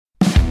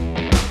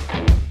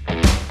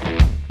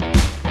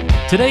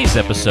Today's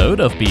episode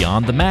of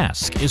Beyond the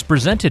Mask is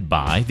presented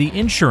by the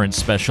insurance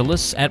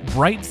specialists at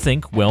Bright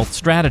Think Wealth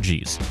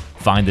Strategies.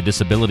 Find the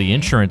disability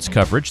insurance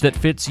coverage that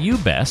fits you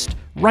best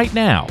right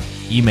now.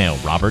 Email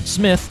Robert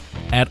Smith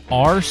at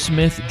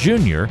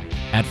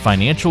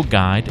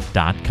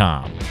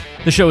rsmithjr@financialguide.com.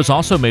 The show is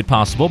also made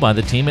possible by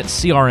the team at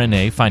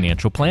CRNA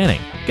Financial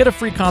Planning. Get a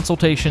free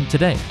consultation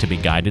today to be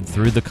guided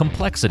through the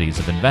complexities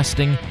of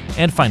investing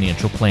and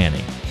financial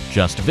planning.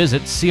 Just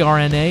visit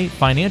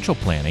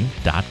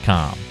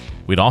crnafinancialplanning.com.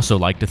 We'd also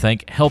like to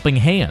thank Helping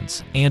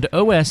Hands and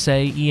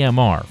OSA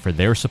EMR for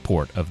their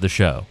support of the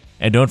show.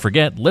 And don't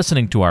forget,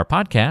 listening to our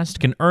podcast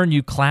can earn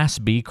you Class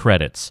B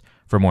credits.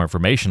 For more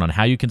information on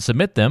how you can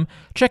submit them,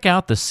 check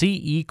out the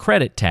CE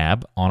Credit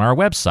tab on our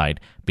website,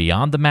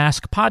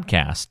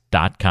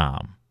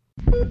 beyondthemaskpodcast.com.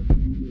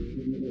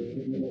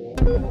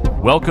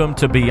 Welcome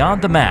to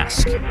Beyond the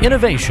Mask,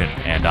 Innovation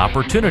and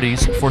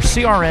Opportunities for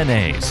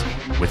CRNAs,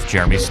 with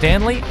Jeremy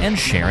Stanley and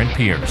Sharon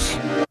Pierce.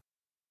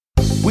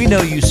 We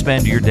know you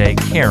spend your day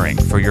caring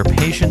for your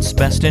patient's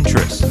best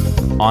interests.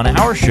 On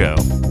our show,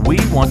 we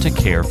want to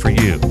care for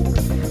you.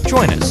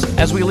 Join us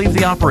as we leave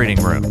the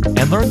operating room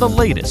and learn the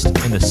latest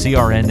in the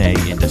CRNA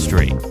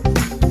industry.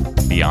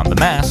 Beyond the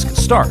Mask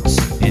starts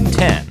in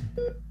 10,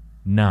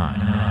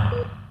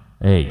 9,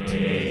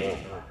 8,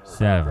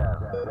 7.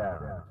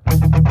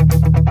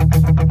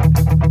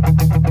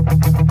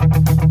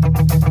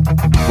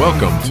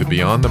 Welcome to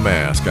Beyond the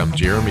Mask. I'm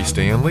Jeremy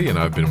Stanley, and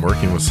I've been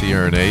working with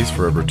CRNAs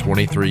for over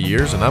 23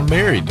 years, and I'm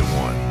married to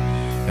one.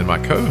 And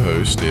my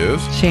co-host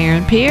is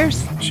Sharon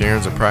Pierce.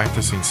 Sharon's a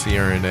practicing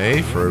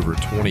CRNA for over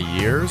 20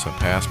 years, a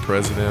past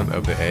president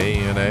of the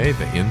AANA,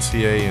 the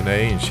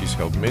NCANA, and she's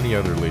held many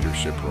other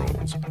leadership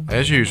roles.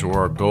 As usual,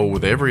 our goal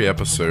with every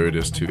episode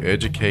is to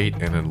educate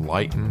and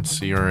enlighten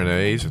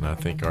CRNAs, and I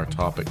think our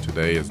topic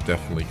today is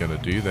definitely going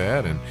to do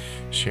that. And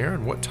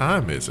Sharon, what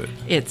time is it?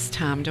 It's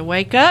time to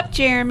wake up,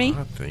 Jeremy.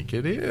 I think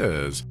it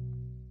is.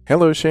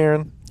 Hello,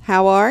 Sharon.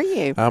 How are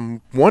you?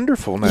 I'm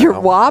wonderful now. You're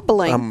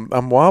wobbling.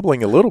 I'm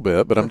wobbling a little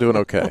bit, but I'm doing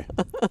okay.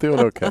 Doing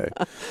okay.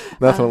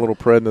 Nothing a little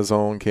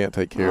prednisone can't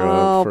take care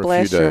of for a few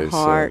days. Oh, bless your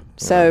heart.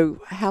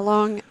 So how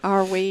long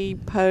are we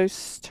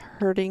post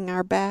hurting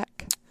our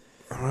back?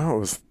 Well, it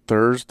was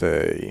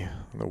Thursday,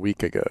 a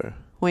week ago.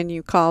 When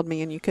you called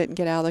me and you couldn't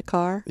get out of the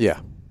car?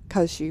 Yeah.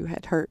 Because you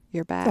had hurt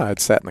your back? I had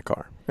sat in the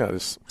car. I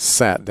just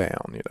sat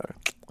down,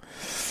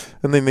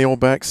 And then the old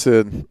back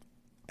said,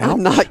 ouch.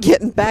 I'm not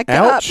getting back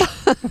Ouch. up.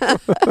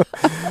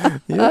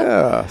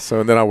 Yeah.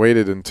 So then I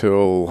waited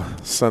until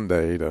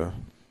Sunday to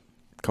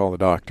call the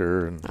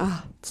doctor and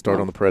start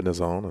on the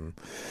prednisone. And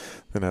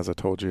then, as I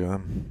told you,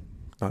 I'm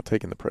not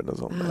taking the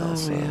prednisone now.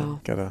 So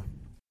gotta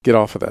get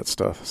off of that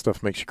stuff.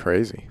 Stuff makes you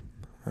crazy.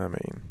 I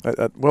mean,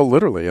 well,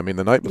 literally. I mean,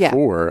 the night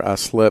before I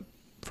slept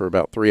for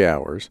about 3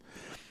 hours,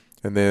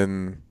 and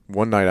then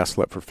one night I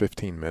slept for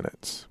 15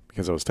 minutes.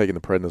 Because I was taking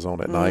the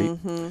prednisone at night.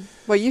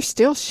 Well, you're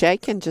still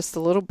shaking just a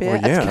little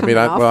bit. Well, yeah,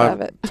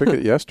 I took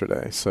it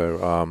yesterday.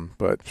 So,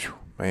 but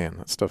man,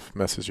 that stuff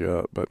messes you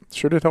up. But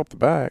sure did help the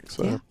back.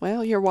 So, yeah,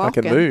 well, you're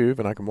walking. I can move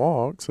and I can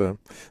walk. So,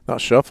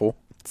 not shuffle.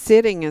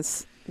 Sitting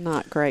is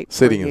not great.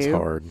 Sitting for you. is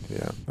hard.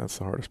 Yeah, that's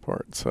the hardest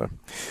part. So,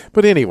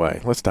 but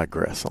anyway, let's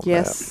digress on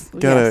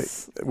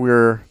that.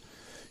 We're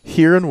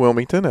here in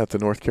Wilmington at the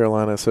North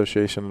Carolina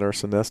Association of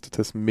Nurse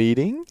Anesthetists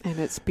meeting. And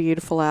it's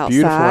beautiful outside.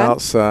 Beautiful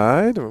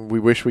outside.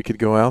 We wish we could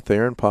go out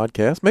there and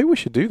podcast. Maybe we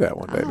should do that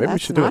one day. Maybe we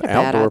should do an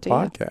outdoor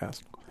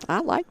podcast. I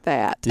like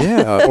that.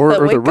 Yeah,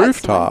 or the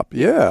rooftop.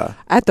 Yeah.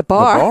 At the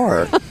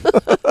bar.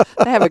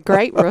 They have a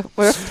great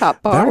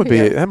rooftop bar.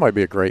 That might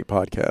be a great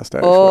podcast,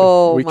 actually.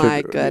 Oh,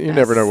 my goodness. You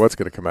never know what's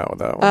going to come out with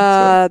that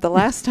one. The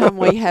last time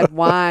we had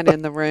wine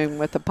in the room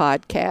with the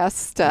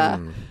podcast,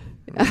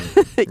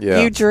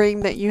 you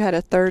dreamed that you had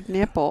a third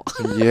nipple.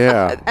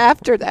 Yeah.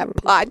 After that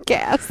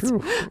podcast.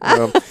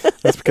 Well,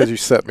 that's because you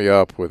set me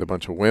up with a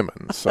bunch of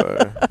women. So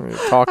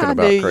talking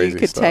about crazy stuff. I knew you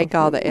could take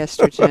all the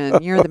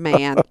estrogen. You're the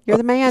man. You're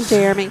the man,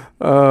 Jeremy.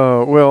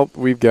 Well,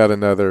 we've got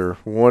another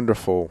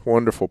wonderful,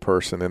 wonderful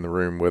person in the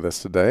room with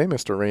us today,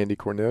 Mr. Randy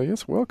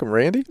Cornelius. Welcome,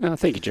 Randy.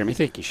 Thank you, Jeremy.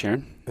 Thank you,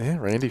 Sharon. Yeah,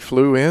 Randy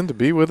flew in to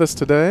be with us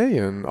today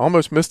and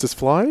almost missed his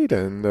flight,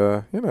 and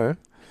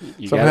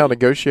somehow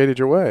negotiated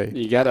your way.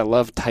 You got to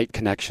love tight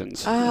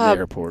connections in the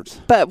airports.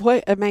 But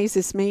what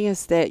amazes me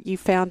is that you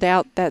found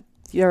out that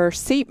your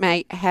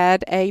seatmate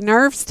had a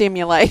nerve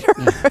stimulator.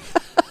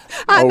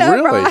 I know,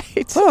 really?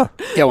 Right? Huh.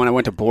 Yeah, when I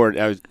went to board,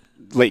 I was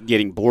late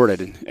getting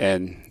boarded,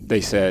 and they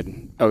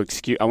said, "Oh,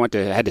 excuse,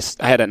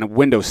 I had a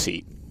window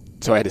seat,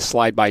 so I had to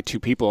slide by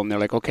two people," and they're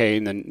like, "Okay,"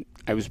 and then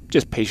I was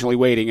just patiently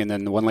waiting, and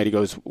then the one lady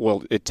goes,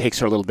 "Well, it takes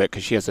her a little bit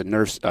because she has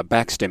a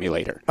back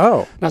stimulator."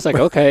 Oh. And I was like,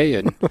 "Okay,"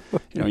 and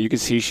you could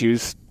see she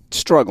was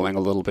struggling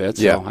a little bit,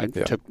 so I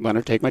let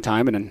her take my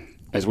time, and then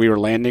as we were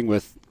landing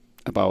with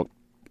about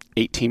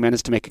 18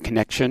 minutes to make a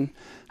connection,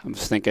 I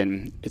was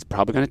thinking it's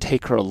probably going to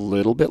take her a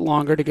little bit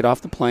longer to get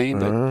off the plane,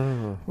 but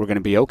we're going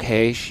to be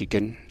okay.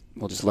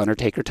 We'll just let her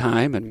take her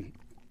time, and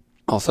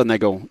all of a sudden they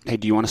go, "Hey,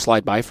 do you want to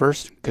slide by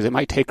first? Because it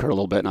might take her a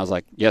little bit." And I was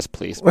like, "Yes,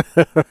 please."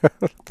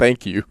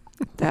 Thank you.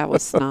 That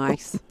was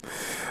nice.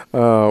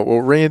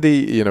 Well,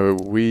 Randy,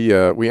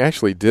 we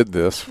actually did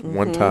this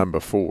one time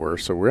before,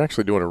 so we're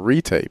actually doing a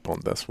retape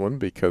on this one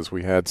because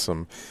we had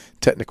some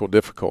technical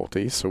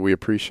difficulties. So we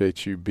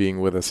appreciate you being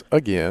with us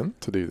again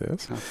to do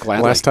this.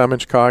 Gladly. Last time in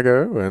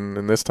Chicago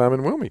and this time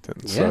in Wilmington.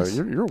 Yes.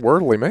 So you're a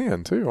worldly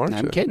man too, aren't you?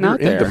 I'm getting you're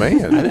out there. in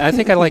demand. I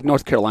think I like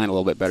North Carolina a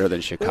little bit better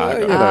than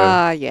Chicago.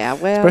 Yeah,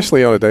 well.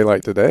 Especially on a day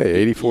like today,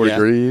 84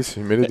 degrees,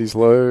 humidity's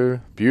low,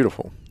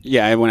 beautiful.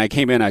 Yeah, when I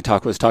came in,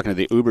 was talking to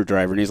the Uber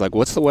driver, and he's like,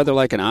 "What's the weather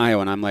like in Iowa?"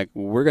 And I'm like,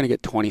 "We're going to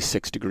get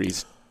 26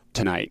 degrees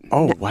tonight.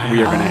 Oh wow!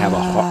 We are going to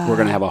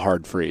have a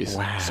hard freeze."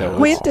 Wow! So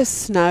when does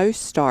snow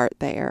start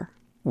there?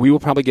 We will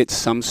probably get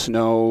some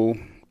snow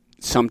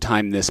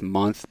sometime this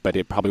month, but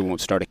it probably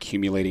won't start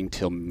accumulating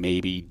till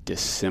maybe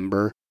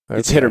December. Okay.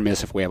 It's hit or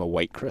miss if we have a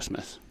white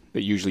Christmas.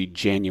 But usually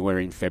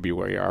January and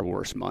February are our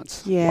worst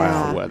months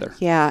for weather.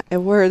 Yeah,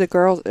 and where the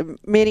girls,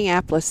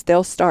 Minneapolis,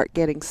 they'll start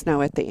getting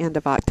snow at the end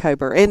of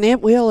October, and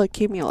it will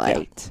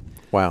accumulate. Yeah.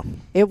 Wow.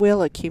 It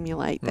will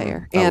accumulate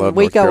there. I and love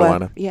we North go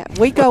Carolina. up. Yeah,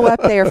 we go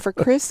up there for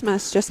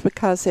Christmas just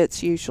because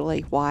it's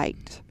usually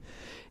white,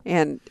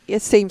 and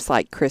it seems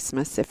like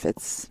Christmas if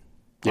it's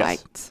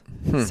white.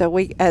 So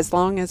as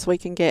long as we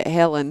can get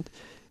Helen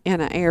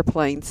in an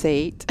airplane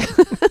seat,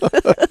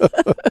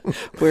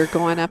 we're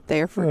going up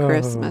there for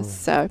Christmas.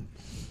 So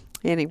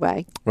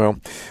anyway. Well,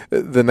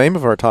 the name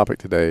of our topic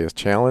today is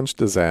Challenge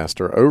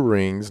Disaster,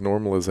 O-Rings,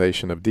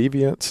 Normalization of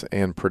Deviance,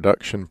 and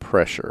Production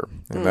Pressure.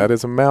 And that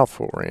is a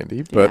mouthful,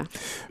 Randy, but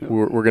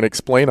we're going to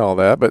explain all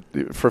that. But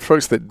for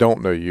folks that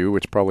don't know you,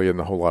 which probably isn't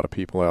a whole lot of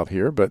people out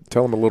here, but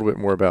tell them a little bit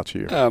more about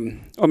you.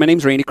 My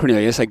name's Randy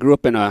Cornelius. I grew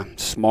up in a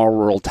small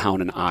rural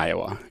town in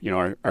Iowa.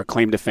 Our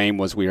claim to fame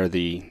was we are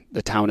the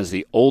town is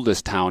the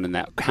oldest town in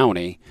that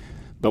county,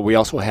 but we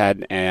also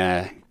had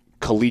a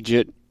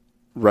collegiate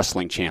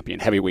wrestling champion,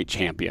 heavyweight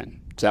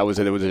champion. So that was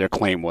their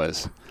claim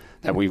was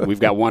that we've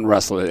got one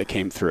wrestler that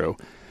came through.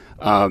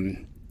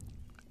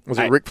 Was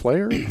it Ric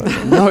Flair?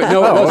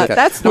 No, okay.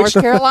 That's North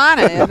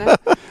Carolina, isn't it?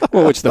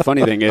 Well, which the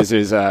funny thing is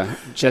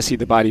Jesse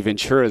the Body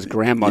Ventura's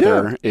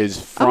grandmother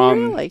is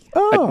from a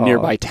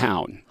nearby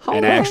town,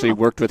 and I actually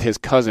worked with his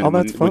cousin.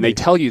 When they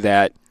tell you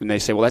that, and they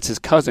say, "Well, that's his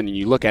cousin," and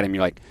you look at him,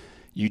 you're like,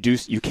 you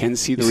can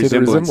see the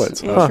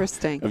resemblance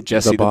of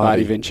Jesse the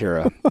Body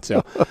Ventura.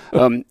 So,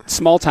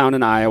 small town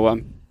in Iowa.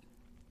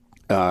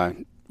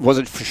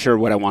 Wasn't for sure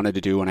what I wanted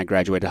to do when I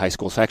graduated high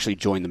school, so I actually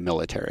joined the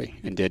military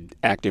and did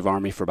active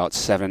Army for about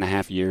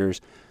 7.5 years.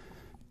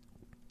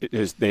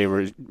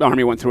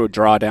 Army went through a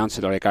drawdown, so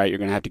they're like, all right, you're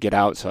going to have to get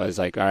out. So I was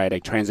like, all right, I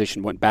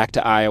transitioned, went back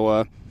to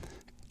Iowa,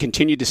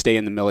 continued to stay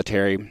in the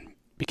military,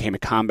 became a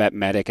combat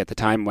medic. At the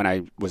time when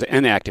I was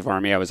in the active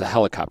Army, I was a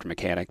helicopter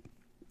mechanic,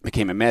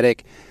 became a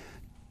medic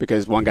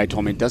because one guy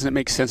told me, doesn't it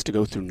make sense to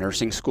go through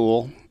nursing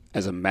school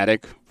as a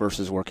medic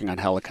versus working on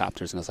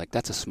helicopters? And I was like,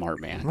 that's a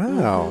smart man.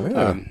 Wow,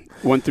 yeah.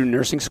 Went through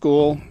nursing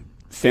school,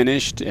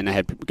 finished, and I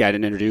had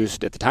gotten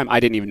introduced. At the time, I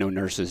didn't even know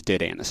nurses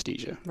did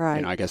anesthesia.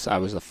 Right. I guess I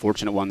was the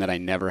fortunate one that I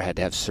never had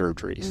to have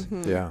surgeries.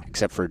 Yeah.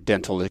 Except for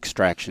dental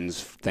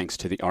extractions, thanks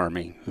to the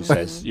Army, who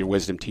says your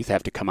wisdom teeth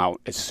have to come out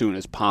as soon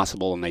as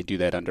possible, and they do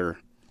that under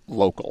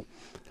local.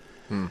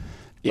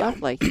 Yeah.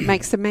 Lovely.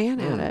 Makes a man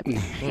out of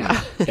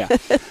it. Yeah.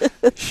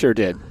 Sure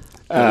did.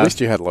 At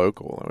least you had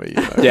local. I mean,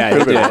 yeah, could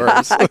have been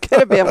worse. It could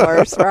have been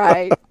worse,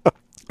 right?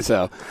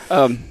 So,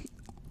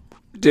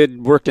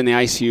 worked in the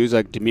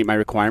ICUs to meet my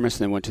requirements,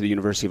 and then went to the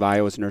University of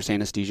Iowa's nurse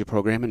anesthesia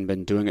program, and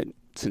been doing it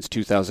since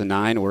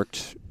 2009.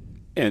 Worked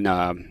at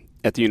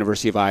the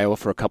University of Iowa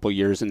for a couple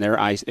years in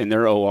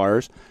their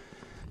ORs.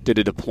 Did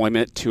a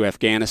deployment to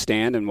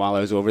Afghanistan, and while I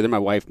was over there, my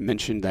wife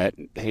mentioned that,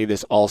 hey,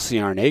 this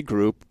all-CRNA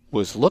group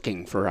was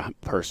looking for a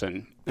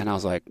person, and I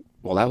was like,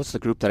 well, that was the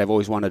group that I've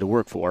always wanted to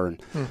work for, and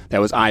that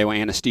was Iowa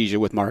Anesthesia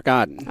with Mark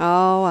Odden.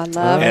 Oh, I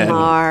love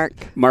Mark.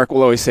 Mark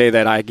will always say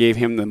that I gave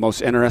him the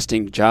most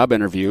interesting job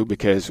interview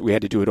because we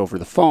had to do it over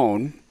the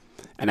phone.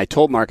 And I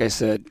told Mark, I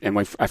said, and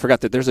I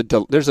forgot that there's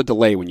a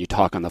delay when you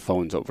talk on the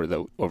phones over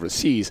the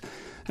seas.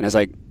 And I was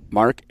like,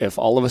 Mark, if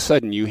all of a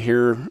sudden you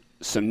hear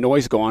some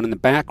noise go on in the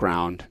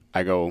background,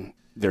 I go,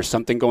 there's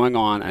something going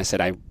on. And I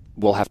said, I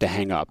will have to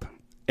hang up.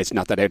 It's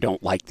not that I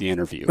don't like the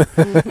interview.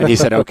 And he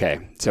said, okay.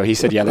 So he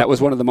said, yeah, that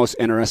was one of the most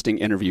interesting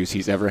interviews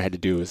he's ever had to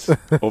do is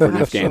over in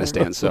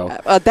Afghanistan. So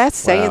that's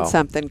saying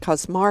something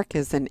because Mark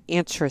is an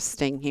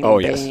interesting human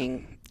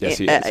being. Yes,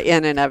 he is.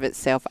 In and of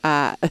itself.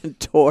 I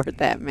adored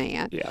that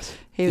man. Yes.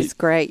 He was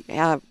great.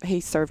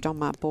 He served on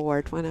my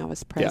board when I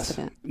was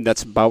president. Yes.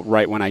 That's about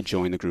right when I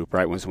joined the group,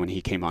 right was when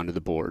he came onto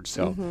the board.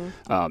 So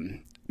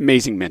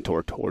amazing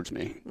mentor towards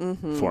me,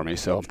 for me.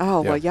 So.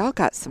 Oh, well, y'all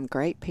got some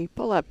great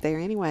people up there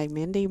anyway.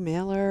 Mindy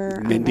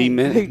Miller,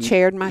 who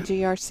chaired my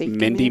GRC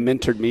Mindy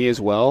mentored me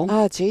as well.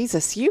 Oh,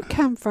 Jesus. You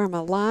come from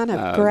a line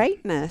of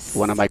greatness.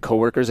 One of my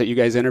coworkers that you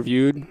guys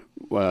interviewed,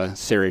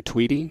 Sarah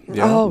Tweedy.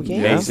 Yeah. Oh,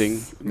 yes.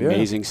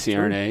 Amazing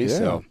CRNA. Yeah,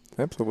 so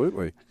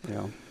absolutely.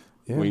 Yeah.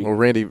 Well,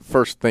 Randy,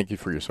 first, thank you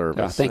for your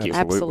service. Thank you.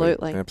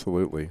 Absolutely.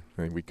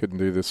 I mean, we couldn't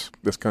do this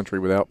country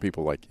without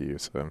people like you.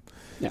 So,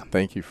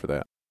 thank you for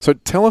that. So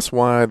tell us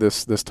why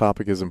this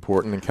topic is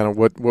important and kind of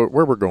where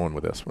we're going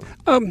with this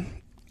one.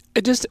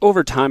 It just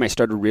over time I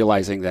started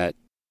realizing that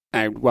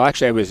I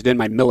was in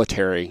my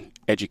military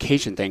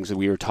education things and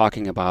we were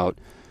talking about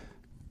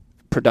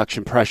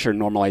production pressure,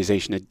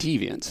 normalization of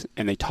deviance,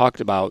 and they talked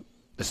about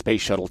the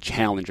Space Shuttle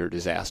Challenger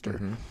disaster.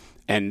 Mm-hmm.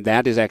 And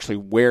that is actually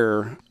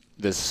where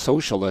the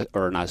sociologist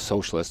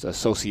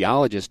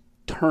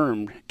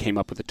term came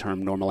up with the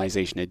term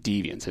normalization of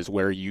deviance, is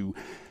where you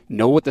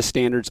know what the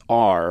standards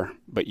are,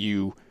 but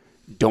you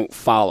don't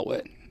follow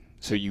it.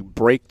 So you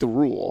break the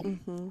rule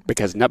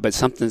because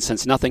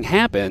since nothing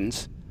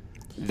happens,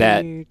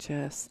 that you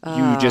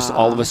just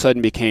all of a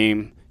sudden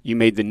you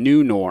made the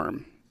new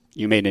norm.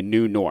 You made a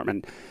new norm.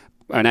 And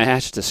I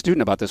asked a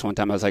student about this one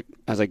time. I was like,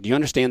 do you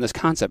understand this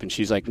concept? And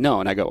she's like,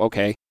 no. And I go,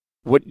 okay,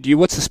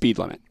 what's the speed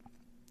limit?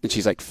 And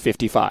she's like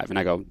 55. And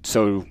I go,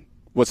 so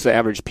what's the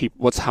average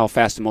what's how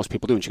fast do most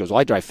people do? And she goes, well,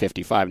 I drive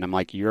 55. And I'm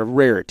like, you're a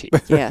rarity.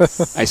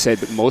 Yes. I said,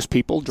 but most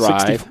people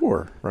drive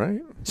 64,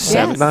 right?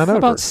 9 over.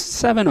 About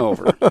 7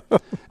 over.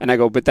 And I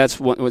go, but that's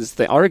what was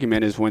the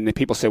argument is when the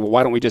people say, well,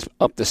 why don't we just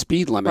up the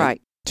speed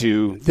limit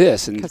to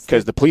this? And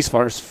because the police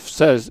force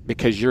says,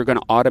 because you're going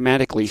to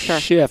automatically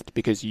shift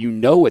because you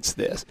know it's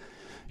this.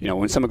 You know,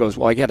 when someone goes,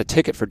 well, I got a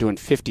ticket for doing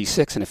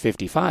 56 and a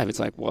 55, it's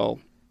like, well,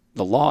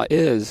 the law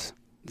is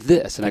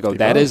this. And I go,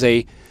 that is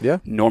a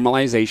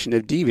normalization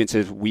of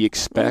deviance. We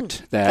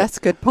expect that. That's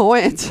a good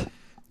point.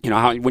 You know,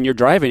 how when you're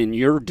driving and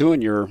you're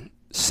doing your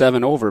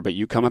 7 over, but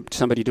you come up to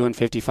somebody doing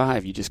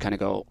 55, you just kind of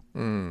go,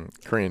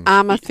 cringe.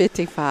 I'm a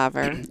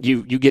 55er.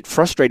 You get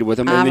frustrated with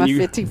them, and I'm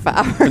then a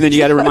 55er. And then you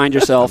got to remind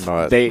yourself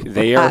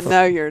they are. I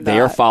know you're not. They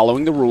are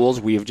following the rules.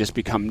 We have just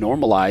become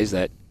normalized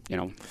that, you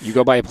know, you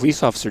go by a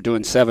police officer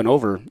doing 7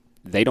 over,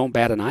 they don't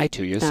bat an eye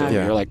to you. So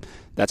you're like,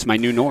 that's my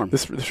new norm.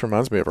 This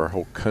reminds me of our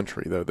whole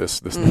country, though, this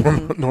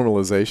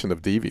normalization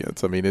of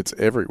deviance. I mean, it's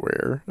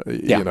everywhere.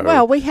 You know.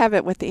 Well, we have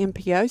it with the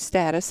MPO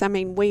status. I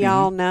mean, we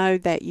all know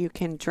that you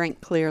can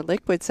drink clear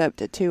liquids up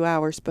to 2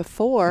 hours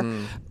before,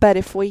 but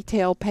if we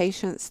tell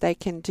patients they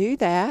can do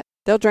that,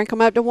 they'll drink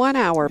them up to 1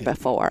 hour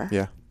before.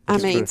 Yeah. I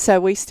mean, so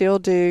we still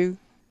do,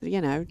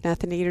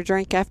 nothing to eat or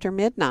drink after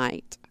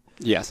midnight.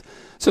 Yes.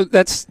 So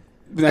that's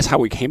how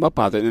we came up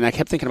with it. And I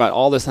kept thinking about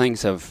all the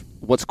things of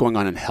what's going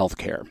on in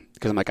healthcare.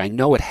 Because I'm like, I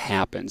know it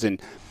happens.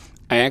 And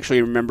I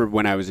actually remember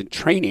when I was in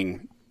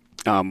training,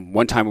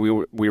 one time we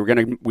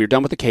were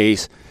done with the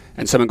case,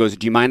 and someone goes,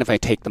 do you mind if I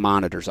take the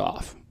monitors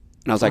off?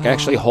 And I was like,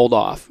 actually, hold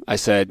off. I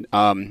said,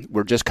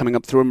 we're just coming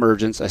up through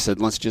emergence. I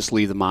said, let's just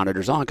leave the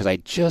monitors on, because I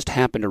just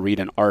happened to read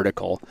an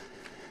article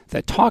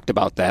that talked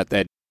about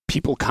that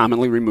people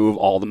commonly remove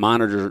all the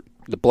monitor,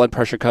 the blood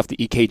pressure cuff, the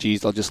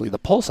EKGs, they'll just leave the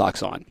pulse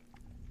ox on.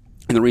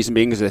 And the reason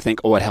being is they think,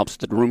 it helps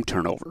the room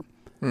turnover.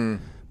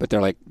 But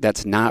they're like,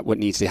 that's not what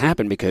needs to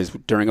happen, because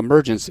during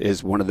emergence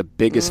is one of the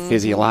biggest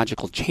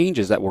physiological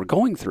changes that we're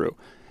going through.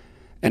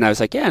 And I was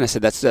like, and I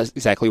said, that's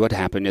exactly what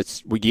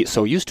happened. We get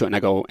so used to it. And I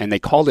go, and they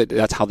called it,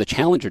 that's how the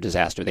Challenger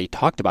disaster, they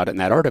talked about it in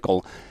that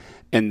article.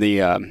 And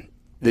the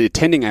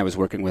attending I was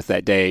working with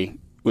that day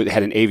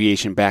had an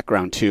aviation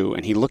background too.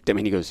 And he looked at me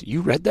and he goes,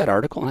 you read that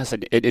article? And I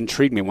said, it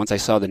intrigued me once I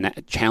saw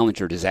the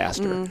Challenger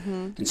disaster.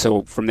 And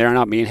so from there on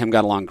out, me and him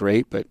got along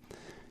great. But,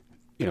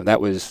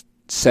 that was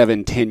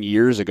 7-10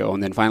 years ago.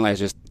 And then finally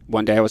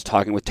one day I was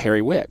talking with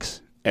Terry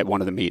Wicks at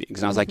one of the meetings.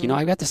 And I was like,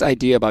 I've got this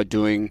idea about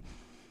doing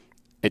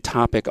a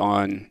topic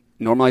on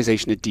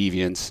normalization of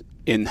deviance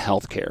in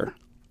healthcare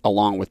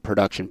along with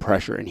production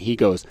pressure. And he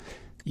goes,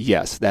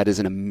 yes, that is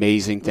an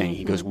amazing thing.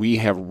 He goes, we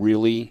have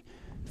really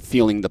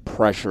feeling the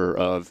pressure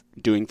of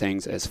doing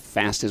things as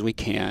fast as we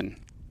can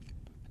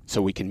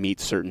so we can meet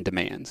certain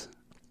demands.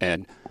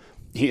 And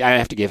I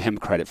have to give him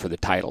credit for the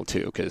title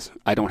too, because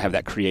I don't have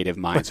that creative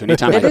mind. So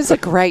anytime it is a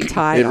great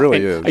title. It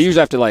really is. I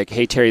usually have to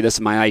hey Terry, this is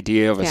my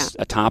idea of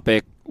a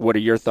topic. What are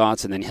your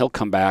thoughts? And then he'll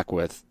come back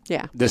with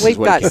We've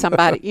got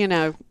somebody.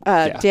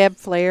 Deb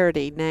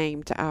Flaherty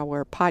named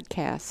our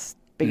podcast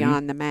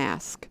Beyond the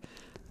Mask.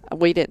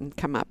 We didn't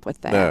come up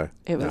with that. No,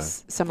 it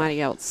was somebody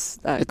else,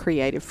 a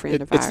creative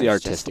friend of ours. It's the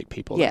artistic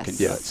people that can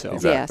do it. So.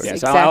 Exactly.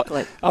 Yes,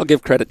 exactly. So I'll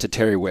give credit to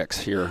Terry Wicks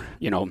here.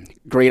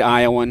 Great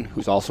Iowan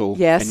who's also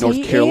a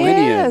North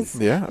Carolinian.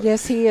 Yeah.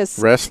 Yes, he is.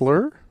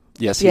 Wrestler.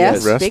 Yes, he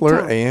is.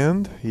 Wrestler,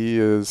 and he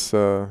is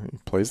he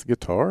plays the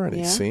guitar and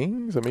he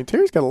sings. I mean,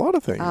 Terry's got a lot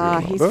of things.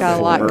 He's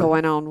got a lot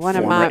going on. One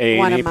of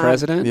my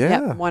president.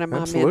 One of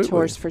my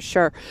mentors for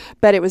sure.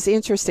 But it was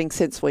interesting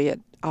since we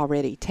had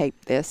already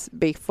taped this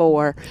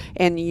before,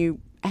 and you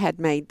had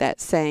made that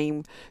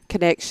same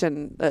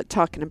connection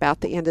talking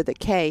about the end of the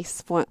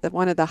case.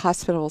 One of the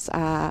hospitals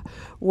I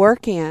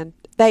work in,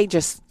 they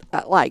just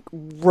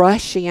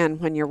rush in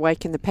when you're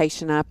waking the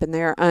patient up, and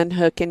they're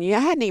unhooking you. I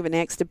hadn't even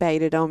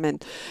extubated them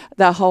and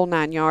the whole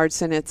 9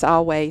 yards, and it's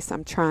always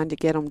I'm trying to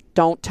get them,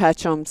 don't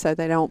touch them so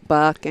they don't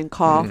buck and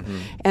cough.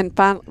 And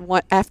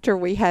finally, after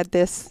we had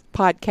this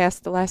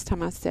podcast the last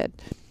time, I said,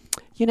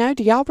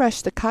 do y'all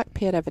rush the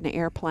cockpit of an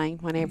airplane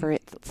whenever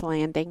it's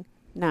landing?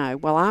 No.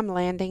 Well, I'm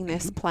landing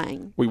this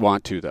plane. We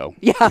want to, though.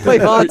 Yeah, we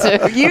want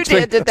to. You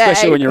did today.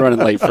 Especially when you're running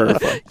late for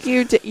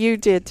You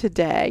did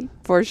today,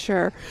 for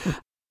sure.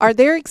 Are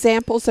there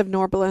examples of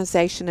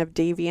normalization of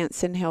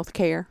deviance in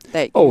healthcare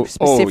that you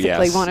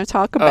specifically want to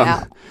talk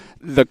about?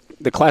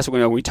 The classic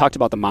one, we talked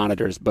about the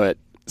monitors, but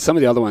some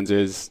of the other ones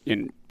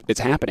it's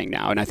happening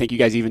now. And I think you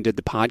guys even did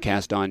the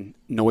podcast on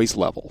noise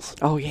levels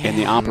in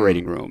the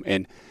operating room.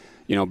 And,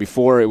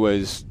 before it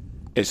was,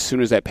 as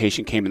soon as that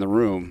patient came in the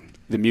room,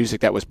 the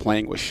music that was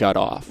playing was shut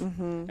off.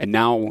 Mm-hmm. And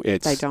now they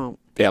don't.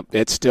 Yeah,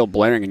 it's still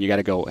blaring, and you got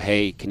to go,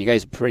 hey, can you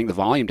guys bring the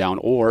volume down?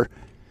 Or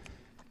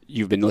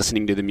you've been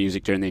listening to the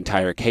music during the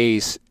entire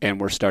case, and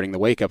we're starting the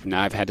wake up. And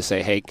now I've had to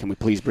say, hey, can we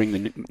please bring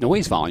the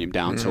noise volume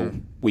down so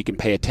we can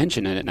pay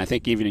attention in it? And I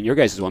think even in your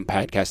guys' one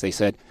podcast, they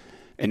said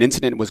an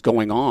incident was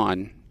going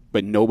on,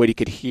 but nobody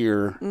could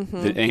hear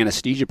the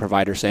anesthesia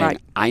provider saying,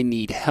 I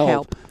need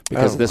help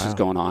because this is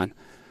going on.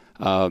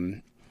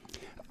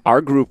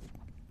 Our group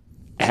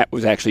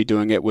was actually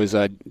doing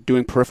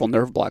peripheral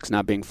nerve blocks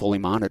not being fully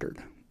monitored.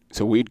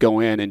 So we'd go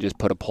in and just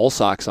put a pulse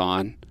ox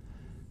on,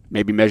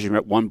 maybe measure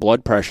at one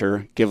blood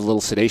pressure, give a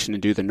little sedation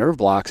and do the nerve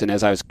blocks. And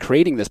as I was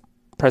creating this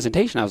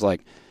presentation, I was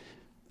like,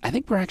 I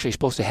think we're actually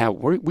supposed to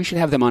we should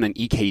have them on an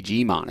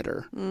EKG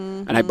monitor.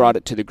 Mm-hmm. And I brought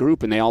it to the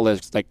group, and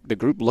the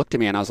group looked at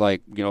me, and I was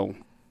like,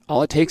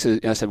 all it takes is,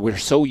 I said, we're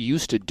so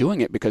used to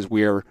doing it because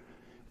we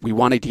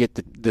wanted to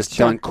get this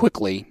done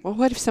quickly. Well,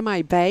 what if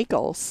somebody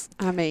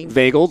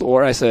vagaled?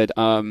 Or I said,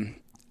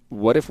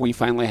 what if we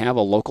finally have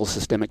a local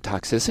systemic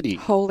toxicity?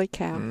 Holy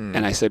cow.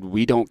 And I said,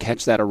 we don't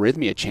catch that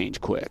arrhythmia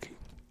change quick.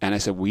 And I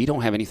said, we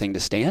don't have anything to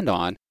stand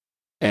on.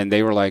 And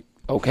they were like,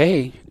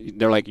 okay.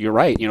 They're like, you're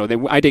right.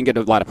 I didn't get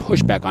a lot of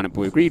pushback on it,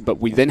 but we agreed. But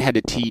we then had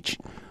to teach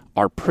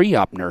our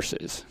pre-op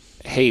nurses,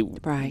 hey,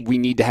 we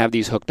need to have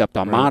these hooked up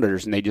on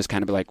monitors. And they just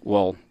kind of be like,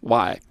 well,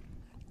 why?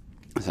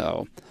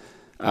 So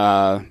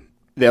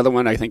the other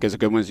one I think is a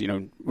good one is,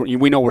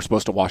 we know we're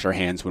supposed to wash our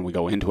hands when we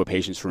go into a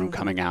patient's room,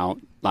 coming out.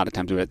 A lot of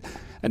times do it.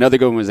 Another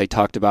good one is they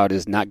talked about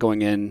is not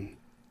going in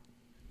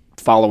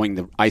following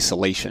the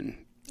isolation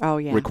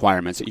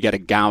requirements. You got to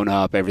gown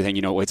up, everything.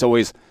 It's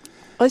always...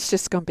 It's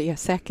just going to be a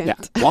second. Yeah.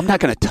 Well, I'm not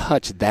going to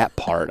touch that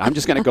part. I'm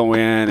just going to go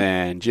in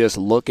and just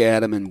look at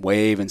them and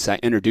wave and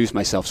introduce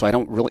myself. So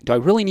do I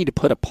really need to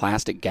put a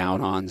plastic gown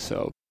on?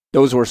 So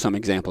those were some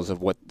examples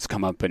of what's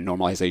come up in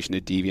normalization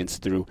of deviance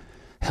through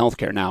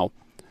healthcare. Now,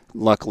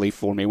 luckily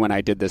for me, when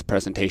I did this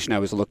presentation,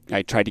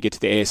 I tried to get to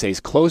the ASA's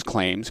closed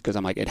claims because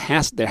I'm like,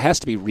 there has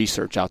to be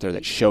research out there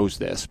that shows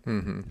this.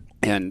 Mm-hmm.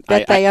 And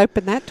they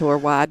opened that door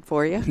wide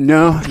for you.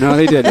 No,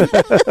 they didn't.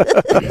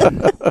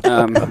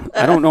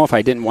 I don't know if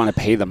I didn't want to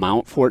pay the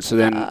amount for it. So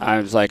then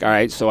I was like, all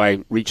right. So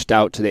I reached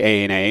out to the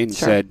ANA and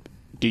said,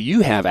 do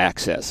you have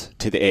access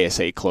to the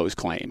ASA closed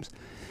claims?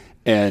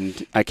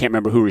 And I can't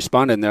remember who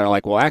responded. And they're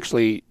like, well,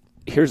 actually,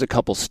 here's a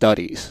couple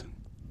studies.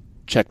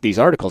 Check these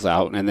articles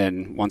out. And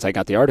then once I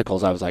got the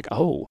articles, I was like,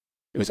 oh,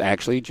 it was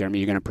actually, Jeremy,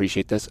 you're going to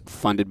appreciate this,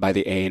 funded by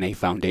the ANA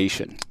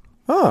Foundation.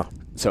 Oh.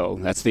 So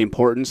that's the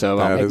importance of,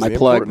 I'll make my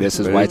plug. This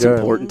is why it's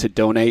important to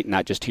donate,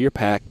 not just to your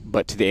PAC,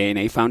 but to the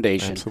ANA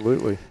Foundation.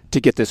 Absolutely. To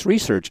get this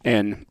research.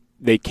 And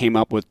they came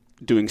up with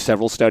doing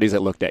several studies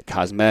that looked at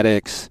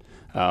cosmetics.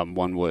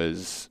 One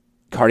was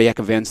cardiac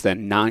events,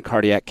 then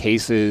non-cardiac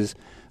cases,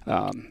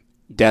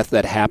 death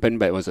that happened,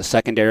 but it was a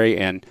secondary,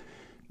 and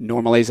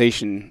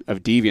normalization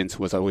of deviance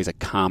was always a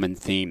common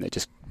theme that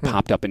just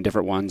popped up in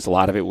different ones. A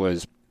lot of it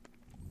was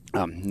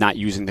not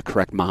using the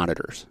correct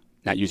monitors,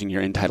 not using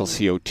your end-tidal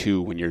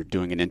CO2 when you're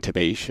doing an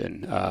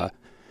intubation,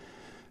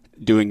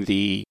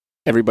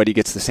 everybody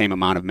gets the same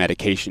amount of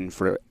medication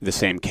for the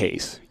same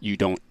case. You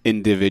don't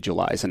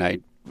individualize.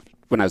 And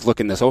when I was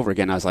looking this over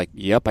again, I was like,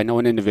 yep, I know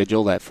an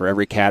individual that for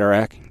every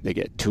cataract, they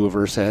get 2 of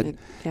Versed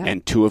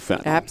and 2 of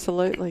fentanyl.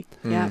 Absolutely.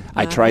 Yeah.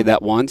 I tried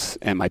that once,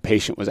 and my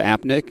patient was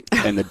apneic,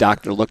 and the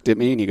doctor looked at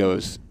me, and he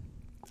goes,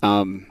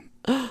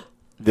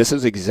 this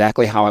is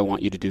exactly how I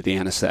want you to do the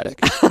anesthetic.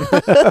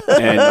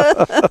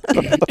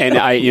 and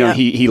I,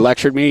 he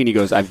lectured me, and he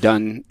goes, I've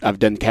done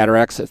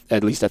cataracts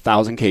at least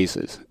 1,000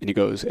 cases. And he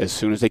goes, as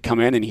soon as they come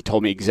in, and he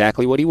told me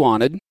exactly what he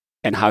wanted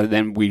and how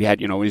then we had,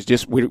 it was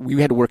just,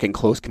 we had to work in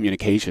close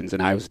communications.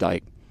 And I was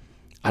like,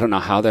 I don't know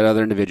how that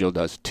other individual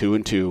does 2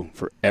 and 2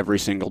 for every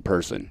single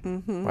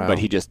person, wow. But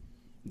he just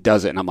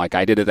does it. And I'm like,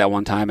 I did it that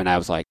one time, and I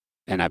was like,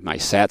 my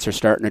sats are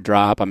starting to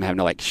drop. I'm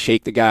having to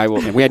shake the guy.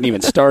 And we hadn't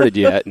even started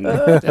yet. And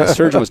the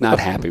surgeon was not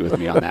happy with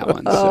me on that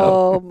one. So.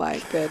 Oh, my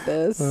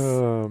goodness.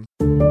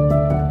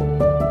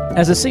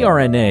 As a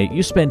CRNA,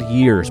 you spend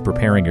years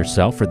preparing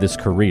yourself for this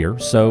career,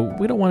 so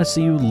we don't want to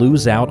see you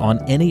lose out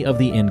on any of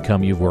the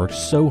income you've worked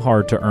so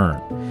hard to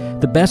earn.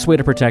 The best way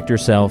to protect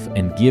yourself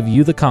and give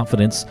you the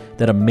confidence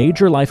that a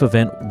major life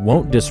event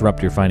won't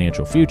disrupt your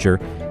financial future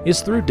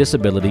is through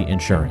disability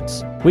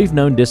insurance. We've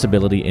known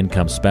disability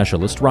income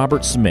specialist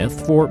Robert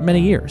Smith for many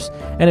years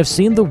and have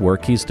seen the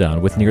work he's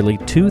done with nearly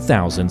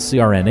 2,000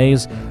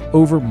 CRNAs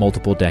over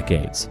multiple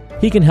decades.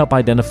 He can help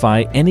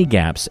identify any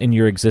gaps in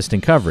your existing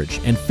coverage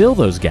and fill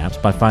those gaps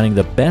by finding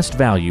the best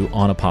value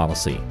on a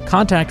policy.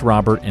 Contact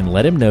Robert and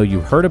let him know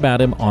you heard about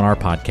him on our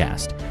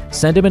podcast.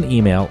 Send him an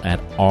email at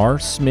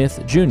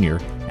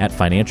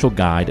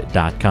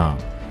rsmithjr@financialguide.com.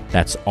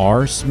 That's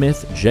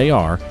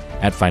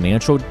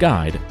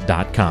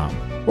rsmithjr@financialguide.com.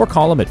 Or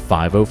call him at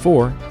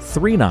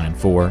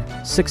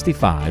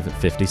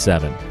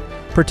 504-394-6557.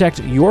 Protect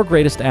your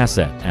greatest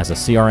asset as a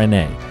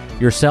CRNA,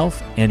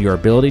 yourself and your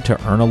ability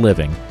to earn a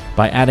living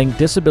by adding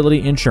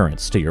disability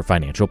insurance to your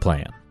financial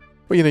plan.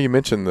 Well, you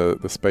mentioned the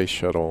Space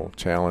Shuttle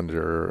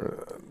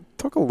Challenger.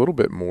 Talk a little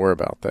bit more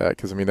about that,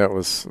 because, that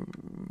was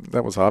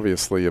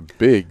obviously a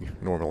big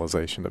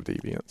normalization of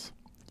deviance.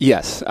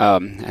 Yes.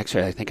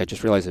 Actually, I think I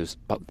just realized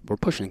we're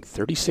pushing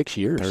 36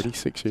 years.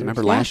 36 years.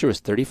 Remember, last year was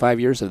 35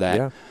 years of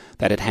that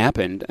had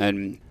happened.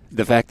 And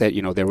the fact that,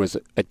 there was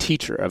a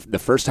teacher of the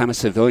first time a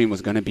civilian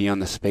was going to be on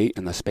the space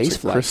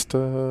flight.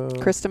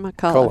 Krista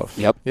McCullough.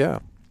 Yep. Yeah.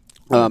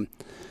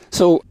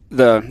 So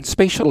the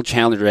Space Shuttle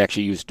Challenger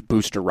actually used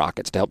booster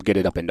rockets to help get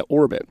it up into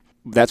orbit.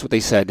 That's what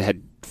they said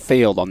had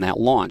failed on that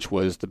launch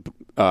was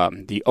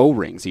the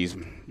O-rings, these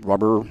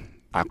rubber,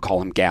 I'll call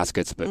them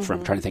gaskets, but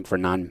I'm trying to think for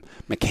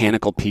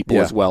non-mechanical people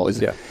as well.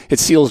 It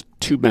seals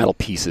two metal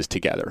pieces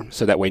together,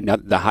 so that way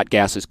the hot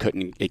gases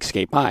couldn't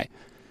escape by.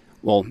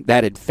 Well,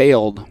 that had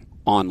failed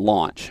on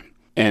launch.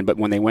 But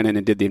when they went in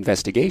and did the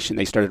investigation,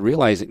 they started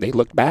realizing, they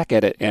looked back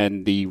at it,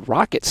 and the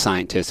rocket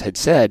scientists had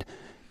said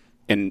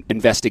in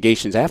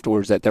investigations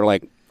afterwards that they're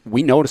like,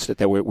 we noticed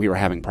that we were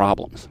having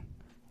problems.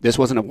 This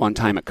wasn't a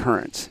one-time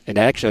occurrence. It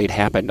actually had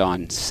happened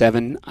on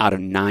 7 out of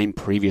 9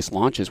 previous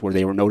launches where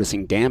they were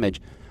noticing damage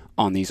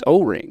on these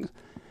O-rings,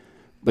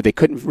 but they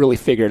couldn't really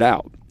figure it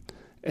out.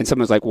 And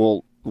someone's like,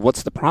 well,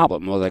 what's the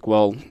problem? I was like,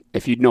 well,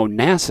 if you'd known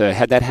NASA,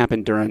 had that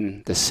happened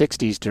during the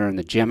 60s, during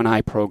the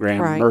Gemini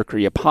program,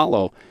 Mercury,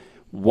 Apollo,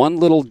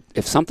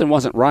 if something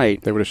wasn't right,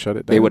 they would have shut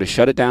it down. They would have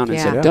shut it down and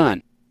said,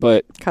 done.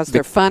 But because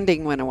their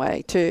funding went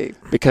away, too.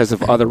 Because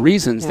of other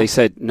reasons, they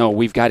said, no,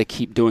 we've got to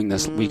keep doing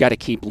this. We've got to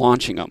keep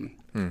launching them.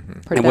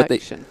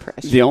 Production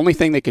pressure. The only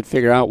thing they could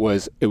figure out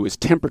was it was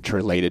temperature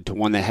related to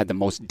one that had the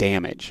most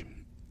damage.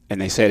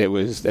 And they said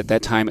at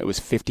that time, it was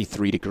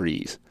 53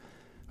 degrees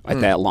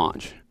at that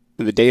launch.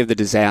 And the day of the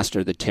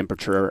disaster, the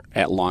temperature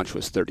at launch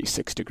was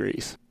 36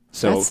 degrees.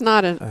 So that's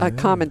not a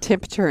common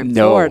temperature in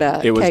Florida,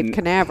 Cape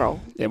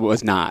Canaveral. It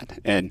was not.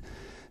 And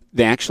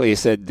they actually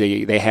said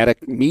they had a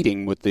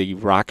meeting with the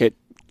rocket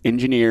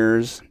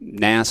engineers,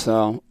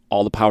 NASA,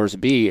 all the powers that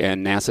be,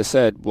 and NASA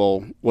said,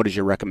 well, what is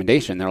your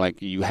recommendation? They're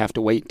like, you have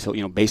to wait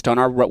till, based on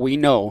what we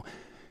know,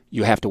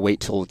 you have to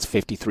wait till it's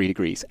 53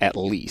 degrees at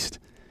least.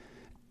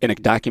 In a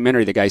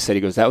documentary, the guy said,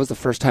 he goes, that was the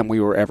first time we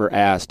were ever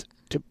asked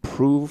to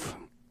prove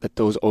that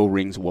those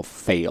O-rings will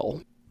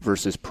fail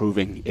versus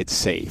proving it's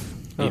safe.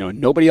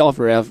 Nobody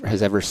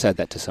has ever said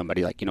that to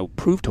somebody, like,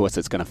 prove to us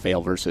it's going to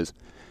fail versus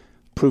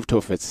prove to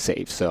us if it's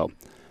safe. So,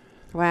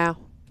 wow.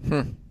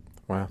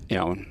 Wow.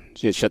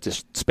 It shut the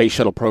space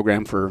shuttle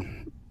program for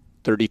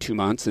 32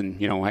 months, and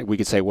we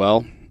could say,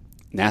 well,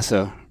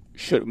 NASA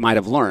might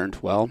have learned.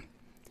 Well,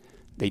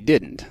 they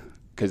didn't,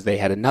 because they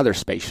had another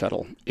space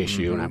shuttle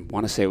issue, and I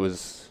want to say it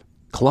was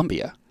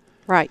Columbia.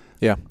 Right.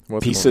 Yeah.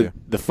 Piece of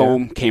the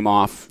foam came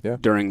off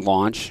during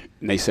launch,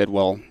 and they said,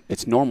 well,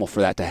 it's normal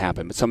for that to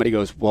happen. But somebody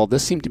goes, well,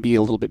 this seemed to be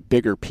a little bit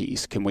bigger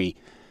piece. Can we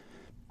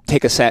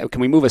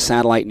move a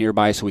satellite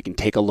nearby so we can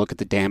take a look at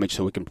the damage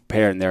so we can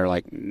prepare? And they're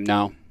like,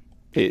 no,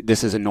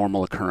 this is a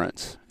normal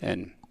occurrence.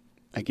 And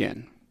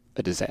again,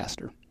 a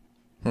disaster.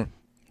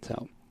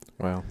 So,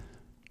 wow.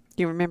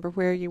 Do you remember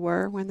where you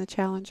were when the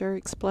Challenger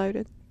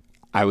exploded?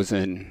 I was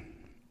in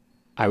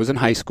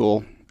high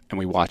school, and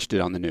we watched it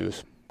on the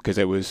news because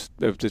it was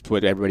just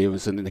what everybody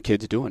was and the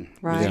kids doing.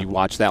 Right. You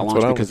watched that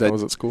launch because I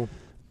was at school.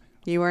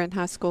 You were in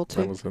high school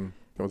too. I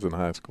was in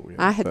high school. Yeah.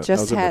 I had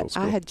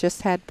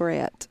just had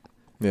Brett.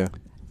 Yeah.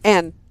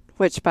 And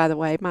which, by the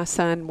way, my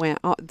son went.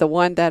 The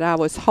one that I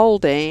was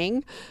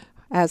holding.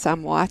 As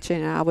I'm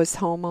watching, I was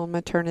home on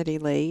maternity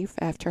leave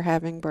after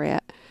having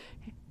Brett.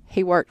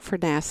 He worked for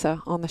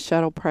NASA on the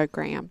shuttle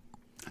program.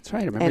 That's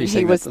right. I remember and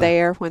he was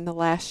there when the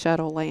last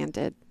shuttle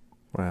landed.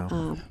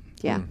 Wow.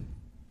 Yeah.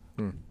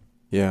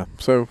 Yeah.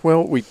 So,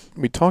 well, we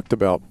talked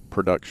about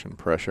production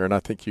pressure, and I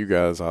think you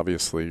guys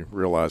obviously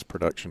realize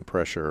production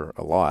pressure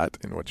a lot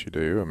in what you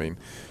do. I mean,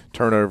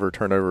 turnover,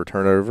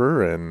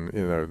 and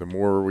the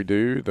more we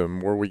do, the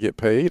more we get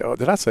paid. Oh,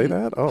 did I say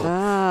that?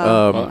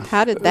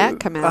 How did that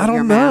come out? I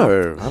don't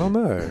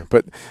know.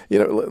 But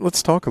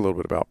let's talk a little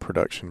bit about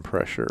production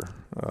pressure,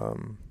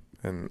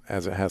 and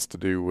as it has to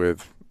do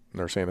with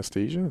nurse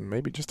anesthesia and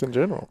maybe just in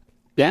general.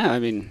 Yeah, I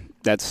mean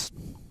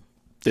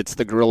it's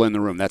the gorilla in the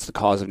room. That's the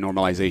cause of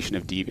normalization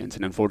of deviance.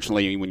 And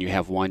unfortunately, when you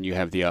have one, you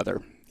have the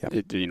other.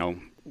 Yep.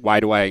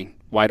 Why do I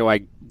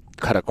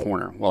cut a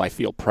corner? Well, I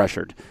feel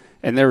pressured.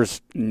 And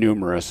there's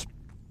numerous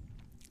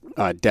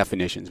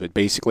definitions, but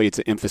basically it's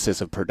an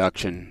emphasis of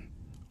production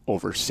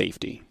over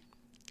safety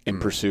in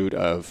pursuit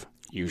of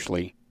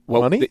usually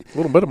money. A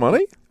little bit of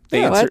money.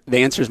 The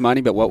answer is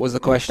money, but what was the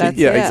question? That's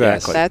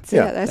exactly. That's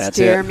it. That's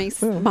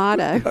Jeremy's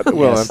motto.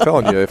 Well, I'm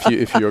telling you,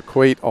 if you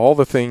equate all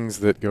the things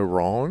that go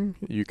wrong,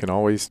 you can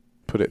always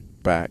put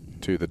it back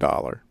to the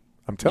dollar.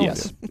 I'm telling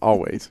you,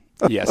 always.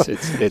 Yes,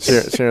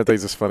 it's Sharon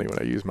thinks it's funny when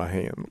I use my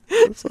hand.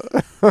 So.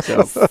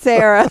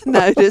 Sarah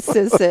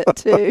notices it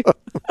too.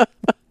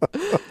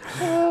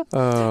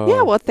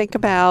 Well, think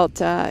about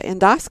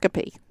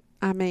endoscopy.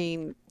 I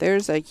mean,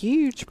 there's a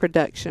huge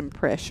production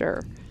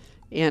pressure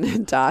in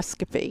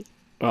endoscopy.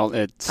 Well,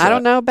 I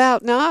don't know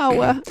about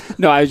Iowa.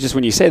 No, I was just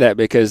when you say that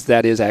because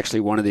that is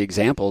actually one of the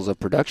examples of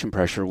production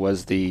pressure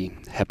was the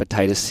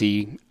hepatitis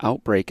C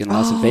outbreak in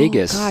Las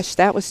Vegas. Gosh,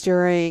 that was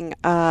during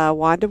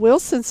Wanda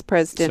Wilson's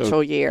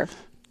presidential year.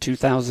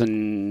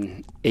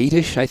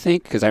 2008-ish, I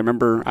think, because I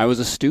remember I was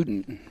a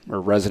student or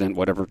resident,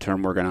 whatever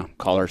term we're going to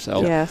call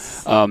ourselves.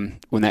 Yes.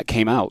 When that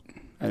came out,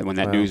 and when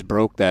that news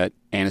broke that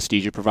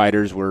anesthesia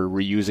providers were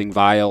reusing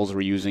vials,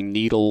 reusing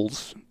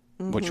needles,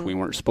 which we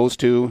weren't supposed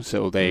to,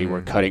 so they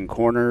were cutting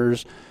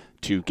corners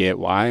to get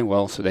why?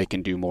 Well, so they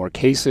can do more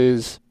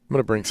cases. I'm going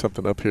to bring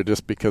something up here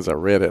just because I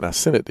read it, and I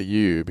sent it to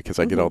you because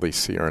I get all these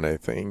CRNA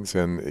things.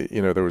 And,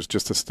 there was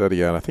just a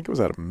study out, I think it was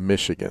out of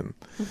Michigan,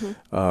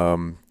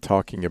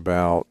 talking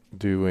about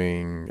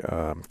doing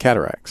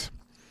cataracts.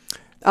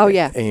 Oh,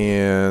 yeah.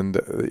 And,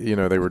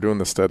 they were doing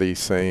the study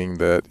saying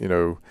that,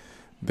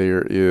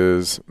 there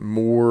is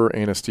more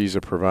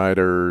anesthesia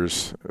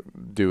providers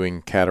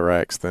doing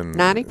cataracts than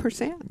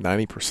 90%.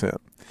 90%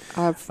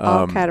 of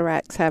all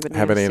cataracts have an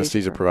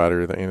anesthesia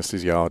provider, the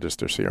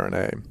anesthesiologist or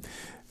CRNA.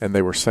 And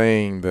they were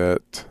saying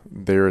that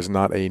there is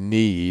not a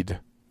need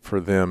for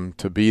them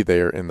to be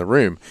there in the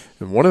room.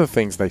 And one of the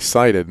things they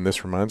cited, and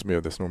this reminds me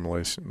of this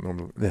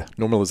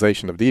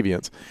normalization of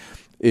deviance,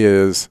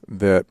 is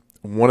that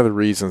one of the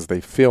reasons they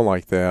feel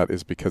like that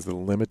is because of the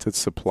limited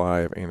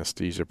supply of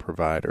anesthesia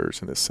providers,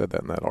 and it said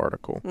that in that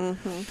article.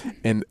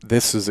 And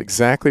this is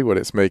exactly what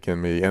it's making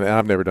me, and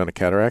I've never done a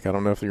cataract. I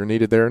don't know if you're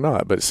needed there or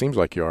not, but it seems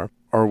like you are.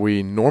 Are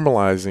we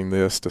normalizing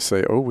this to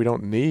say, we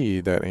don't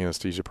need that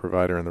anesthesia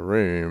provider in the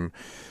room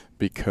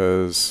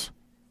because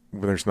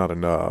there's not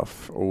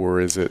enough? Or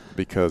is it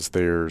because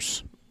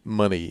there's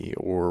money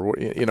or,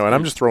 and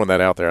I'm just throwing that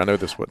out there. I know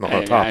this wasn't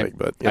on topic,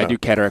 but I do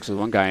cataracts with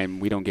one guy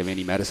and we don't give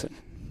any medicine.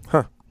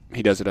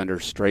 He does it under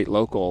straight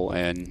local,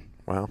 and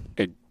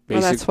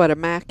that's what a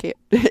MAC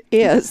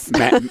is.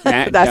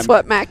 That's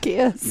what MAC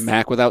is.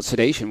 MAC without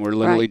sedation. We're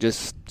literally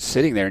just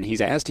sitting there, and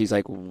he's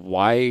like,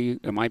 why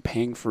am I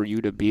paying for you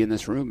to be in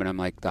this room? And I'm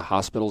like, the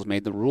hospital's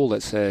made the rule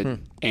that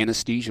said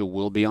anesthesia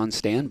will be on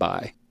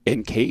standby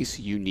in case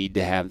you need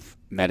to have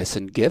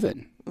medicine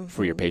given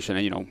for your patient.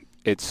 And,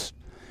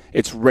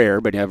 it's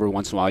rare, but every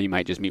once in a while you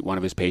might just meet one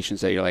of his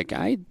patients that you're like,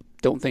 I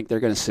don't think they're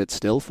going to sit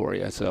still for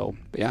you. So,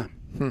 yeah.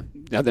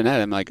 Other than that,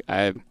 I'm like,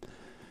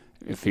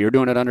 if you're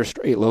doing it under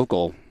straight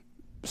local,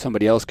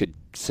 somebody else could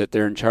sit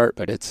there and chart,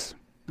 but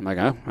I'm like,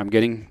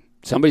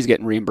 somebody's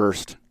getting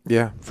reimbursed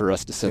for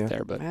us to sit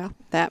there. But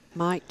that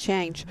might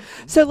change.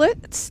 So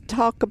let's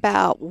talk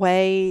about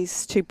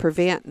ways to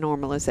prevent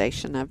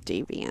normalization of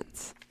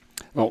deviance.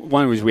 Well,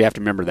 one is we have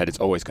to remember that it's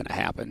always going to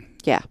happen.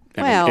 Yeah.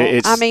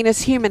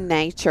 It's human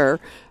nature,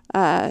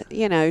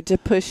 to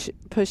push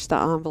the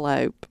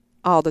envelope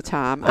all the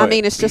time.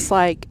 It's just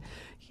like,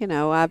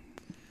 I've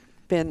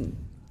been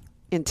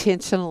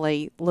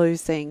intentionally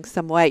losing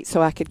some weight so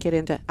I could get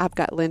into. I've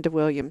got Linda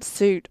Williams'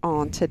 suit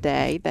on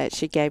today that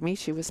she gave me.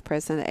 She was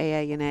president of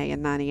AANA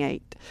in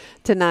 98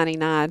 to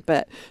 99,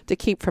 but to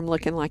keep from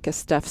looking like a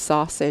stuffed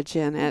sausage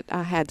in it,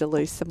 I had to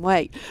lose some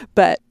weight.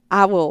 But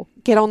I will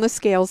get on the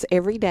scales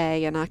every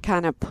day and I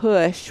kind of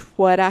push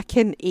what I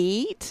can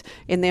eat,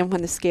 and then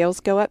when the scales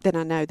go up, then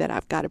I know that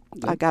I've got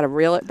to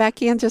reel it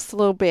back in just a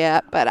little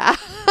bit, but I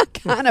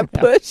kind of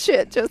push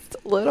it just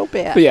a little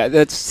bit. But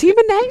that's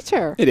human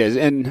nature. It is,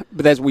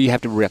 but that's what you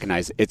have to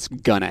recognize. It's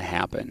gonna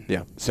happen.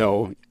 Yeah.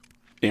 So,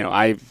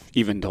 I've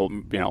even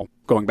told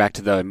going back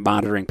to the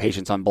monitoring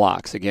patients on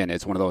blocks again.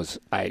 It's one of those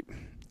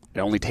it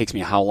only takes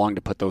me how long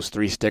to put those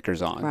 3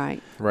 stickers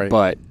on. Right.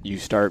 But you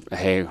start,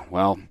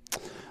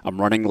 I'm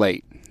running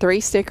late. 3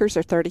 stickers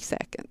or 30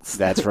 seconds.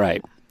 That's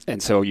right.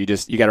 And so you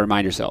got to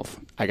remind yourself,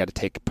 I got to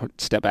take a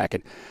step back.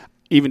 And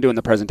even doing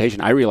the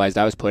presentation, I realized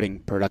I was putting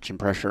production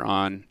pressure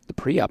on the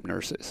pre-op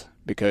nurses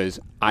because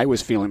I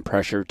was feeling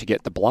pressure to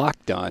get the block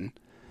done.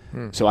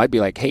 So I'd be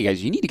like, hey,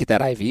 guys, you need to get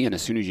that IV in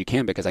as soon as you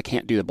can because I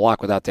can't do the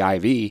block without the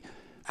IV.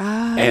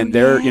 And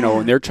they're,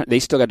 they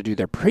still got to do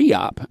their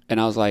pre-op. And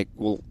I was like,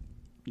 well,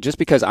 just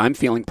because I'm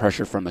feeling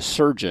pressure from a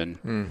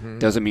surgeon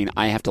doesn't mean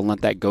I have to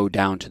let that go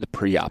down to the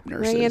pre-op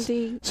nurses.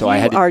 Randy,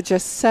 you are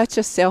just such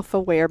a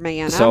self-aware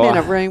man. I'm in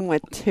a room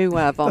with 2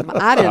 of them.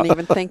 I didn't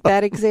even think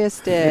that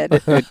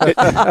existed.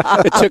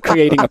 It took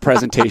creating a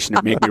presentation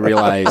to make me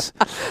realize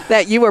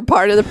that you were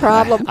part of the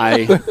problem.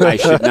 I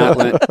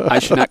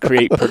should not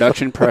create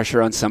production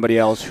pressure on somebody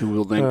else who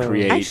will then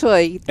create.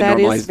 Actually, that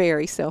is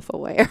very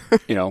self-aware.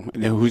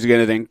 And who's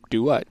going to then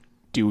do what?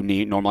 Do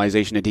need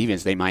normalization of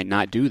deviance? They might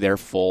not do their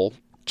full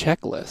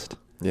checklist.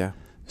 Yeah.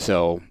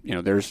 So,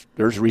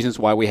 there's reasons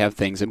why we have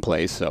things in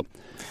place. So,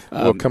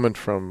 well, coming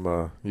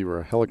from, you were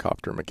a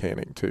helicopter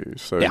mechanic too,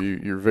 so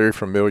you're very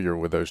familiar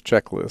with those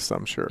checklists,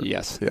 I'm sure.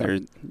 Yes. Yeah.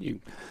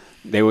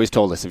 They always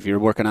told us, if you're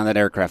working on that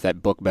aircraft,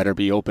 that book better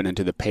be open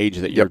into the page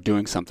that you're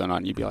doing something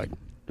on. You'd be like,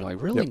 do I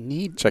really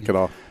need? Check it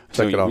off.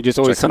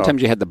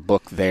 Sometimes you had the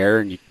book there,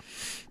 and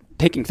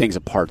taking things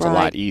apart's a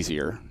lot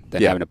easier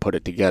than having to put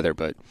it together,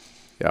 but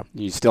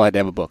you still had to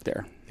have a book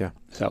there. Yeah.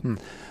 So,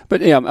 but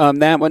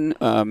that one,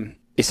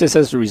 it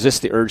says to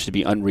resist the urge to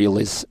be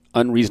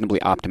unreasonably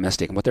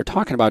optimistic. And what they're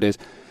talking about is,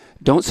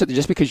 don't sit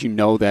just because you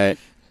know that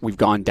we've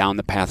gone down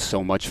the path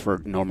so much for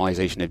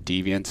normalization of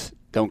deviance.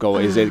 Don't go,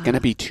 is it going to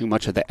be too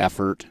much of the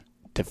effort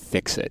to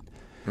fix it?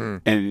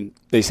 And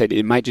they said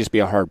it might just be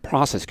a hard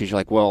process because you're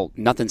like, well,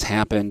 nothing's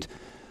happened,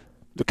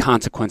 the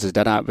consequences,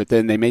 But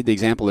then they made the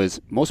example is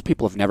most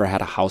people have never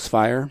had a house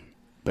fire,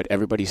 but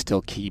everybody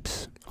still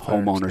keeps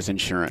homeowners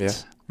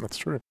insurance. Yeah, that's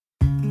true.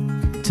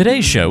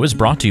 Today's show is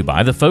brought to you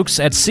by the folks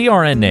at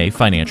CRNA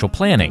Financial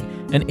Planning,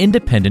 an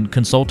independent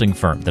consulting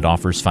firm that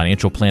offers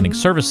financial planning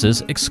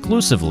services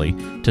exclusively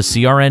to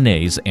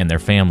CRNAs and their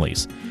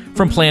families.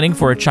 From planning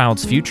for a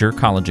child's future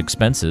college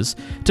expenses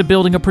to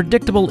building a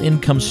predictable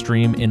income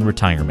stream in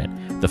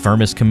retirement, the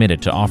firm is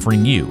committed to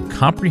offering you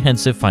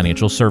comprehensive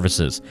financial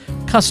services,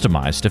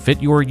 customized to fit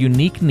your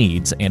unique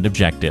needs and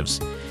objectives.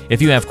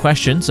 If you have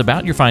questions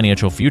about your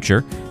financial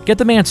future, get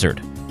them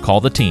answered. Call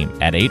the team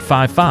at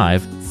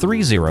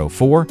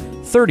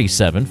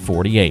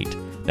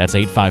 855-304-3748. That's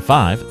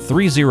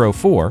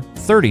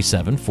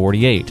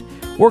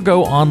 855-304-3748. Or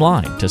go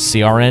online to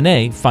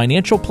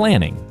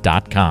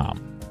crnafinancialplanning.com.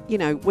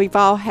 We've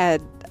all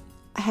had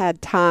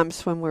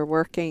times when we're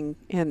working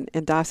in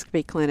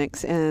endoscopy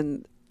clinics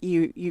and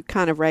you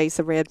kind of raise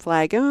a red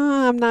flag.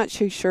 Oh, I'm not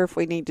too sure if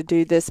we need to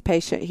do this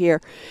patient here.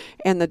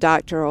 And the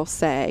doctor will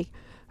say,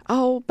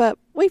 oh, but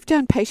we've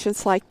done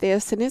patients like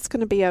this and it's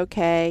going to be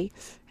okay.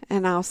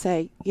 And I'll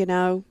say,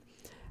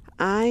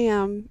 I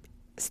am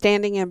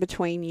standing in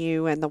between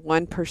you and the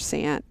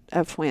 1%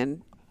 of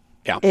when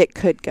it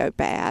could go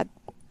bad.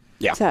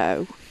 Yeah.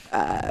 So,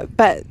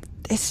 but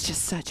it's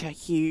just such a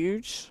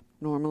huge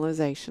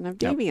normalization of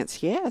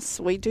deviance. Yes,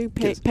 we do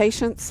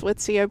patients with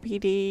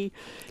COPD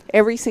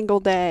every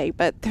single day,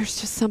 but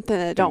there's just something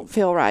that don't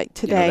feel right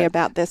today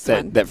about this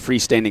one. That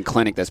freestanding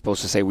clinic that's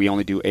supposed to say we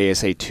only do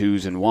ASA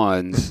 2s and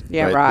 1s.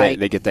 Yeah, right.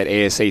 They get that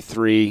ASA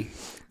 3.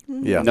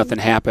 Yeah. Nothing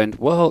happened.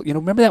 Well,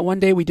 remember that one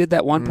day we did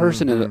that one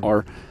person,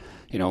 or,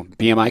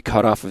 BMI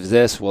cutoff of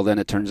this. Well, then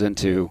it turns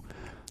into,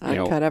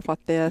 cutoff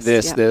with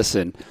this,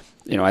 and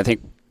I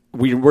think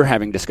we're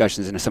having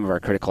discussions in some of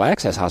our critical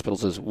access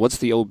hospitals is what's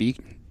the OB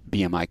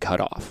BMI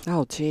cutoff?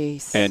 Oh,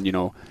 geez. And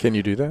can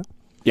you do that?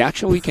 Yeah,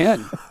 actually we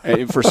can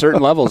for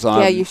certain levels.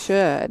 Yeah, you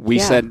should. We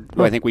said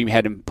I think we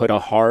had to put a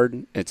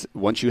hard. It's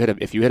once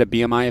if you had a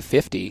BMI of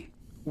 50,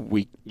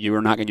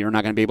 you're not going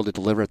to be able to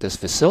deliver at this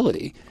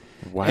facility.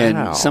 Wow.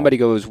 And somebody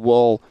goes,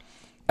 well,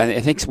 I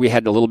think we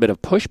had a little bit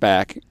of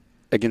pushback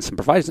against some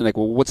providers. And like,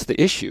 well, what's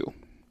the issue?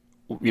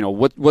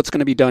 What's going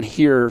to be done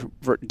here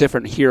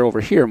different here over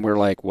here? And we're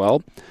like,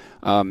 well,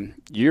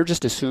 you're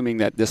just assuming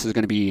that this is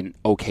going to be an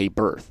okay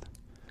birth.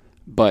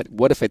 But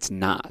what if it's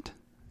not?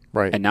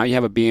 Right. And now you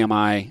have a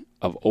BMI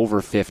of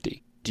over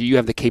 50. Do you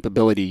have the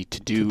capability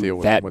to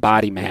do that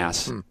body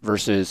mass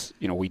versus,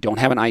 we don't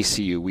have an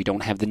ICU, we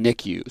don't have the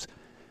NICUs.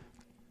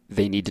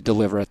 They need to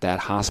deliver at that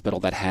hospital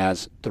that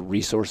has the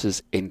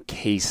resources in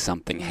case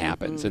something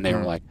happens. And they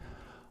were like,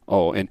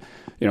 oh, and,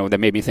 that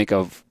made me think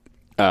of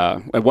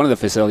at one of the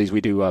facilities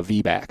we do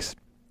VBACs.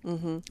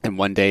 And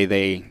one day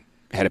they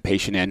had a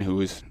patient in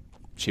we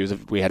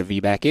had a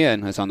VBAC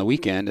in, it was on the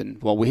weekend, and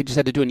we just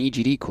had to do an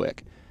EGD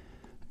quick.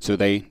 So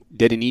they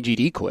did an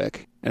EGD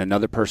quick, and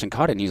another person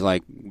caught it, and he's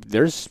like,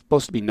 there's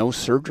supposed to be no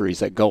surgeries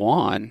that go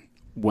on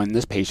when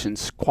this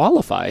patient's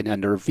qualified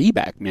under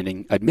VBAC,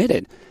 meaning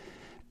admitted.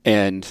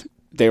 And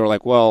they were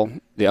like, well,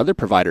 the other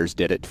providers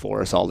did it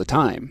for us all the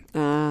time.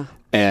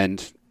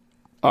 And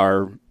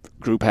our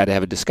group had to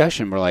have a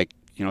discussion. We're like,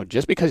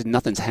 just because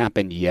nothing's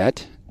happened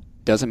yet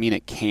doesn't mean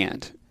it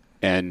can't.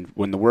 And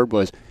when the word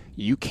was,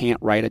 you can't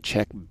write a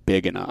check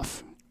big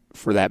enough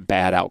for that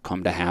bad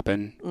outcome to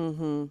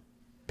happen,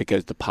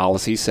 because the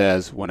policy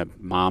says when a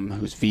mom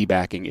who's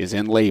VBACing is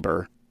in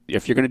labor,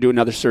 if you're going to do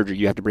another surgery,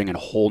 you have to bring in a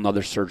whole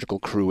nother surgical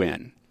crew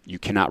in. You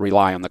cannot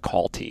rely on the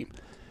call team.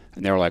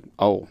 And they were like,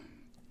 oh,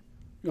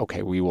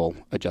 okay, we will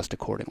adjust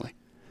accordingly,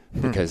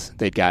 because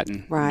they'd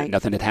gotten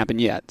nothing had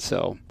happened yet.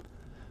 So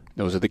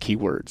those are the key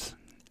words.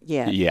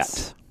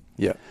 Yet.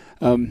 Yeah.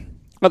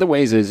 Other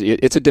ways is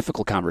it's a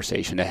difficult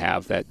conversation to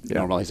have, that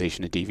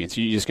normalization of deviance.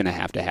 You're just going to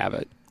have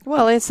it.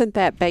 Well, isn't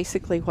that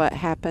basically what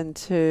happened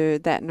to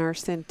that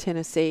nurse in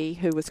Tennessee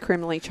who was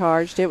criminally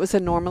charged? It was a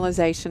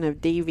normalization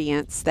of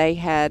deviance. They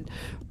had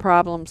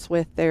problems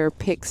with their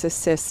Pyxis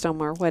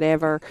system or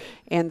whatever,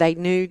 and they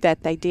knew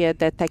that they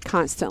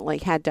constantly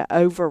had to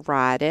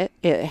override it.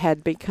 It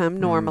had become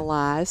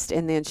normalized,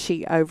 and then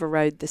she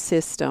overrode the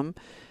system.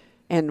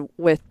 and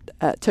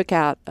took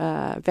out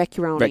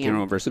Vecuronium.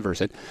 Vecuronium versus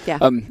Versed. Yeah.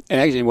 And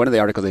actually, one of the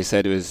articles they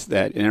said was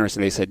that,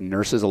 interesting, they said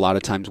nurses a lot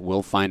of times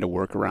will find a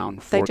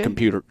workaround for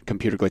computer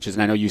glitches.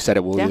 And I know you said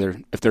it will either,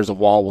 if there's a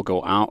wall, we'll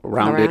go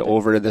around it,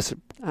 over to this.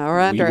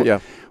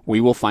 We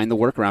will find the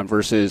workaround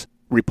versus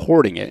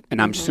reporting it.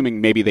 And I'm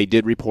assuming maybe they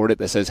did report it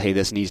that says, hey,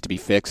 this needs to be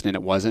fixed, and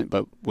it wasn't.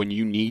 But when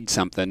you need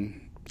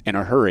something in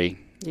a hurry,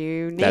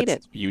 you need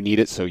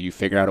it, so you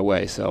figure out a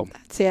way. So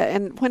that's it.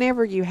 And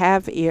whenever you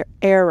have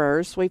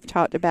errors, we've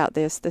talked about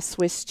this, the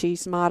Swiss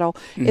cheese model.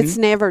 It's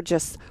never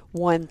just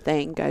one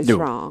thing goes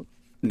wrong.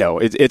 No,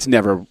 it's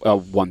never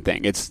one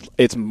thing.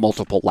 It's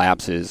multiple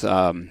lapses.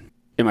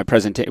 In my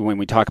presentation, when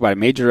we talk about it,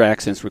 major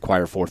accidents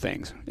require 4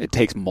 things. It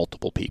takes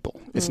multiple people.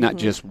 It's not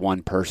just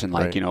one person.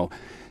 Like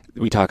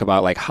we talk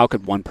about like how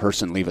could one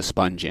person leave a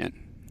sponge in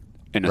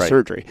a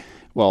surgery.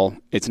 Well,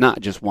 it's not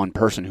just one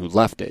person who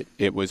left it.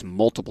 It was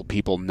multiple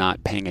people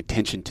not paying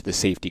attention to the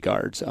safety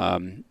guards.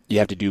 You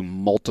have to do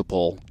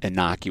multiple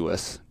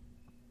innocuous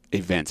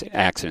events,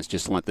 accidents,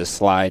 just to let this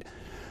slide.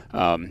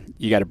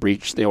 You got to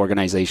breach the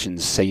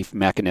organization's safe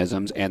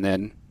mechanisms, and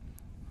then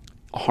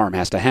harm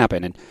has to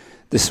happen. And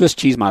the Swiss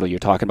cheese model you're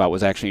talking about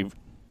was actually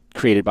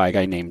created by a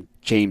guy named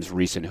James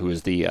Reeson, who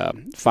is the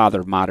father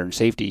of modern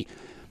safety.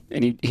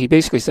 And he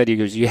basically said, he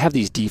goes, you have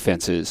these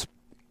defenses,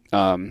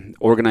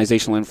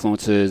 organizational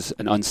influences,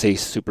 and unsafe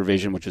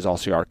supervision, which is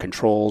also our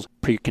controls,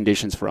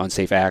 preconditions for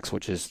unsafe acts,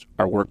 which is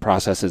our work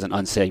processes, and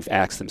unsafe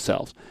acts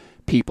themselves,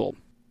 people.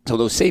 So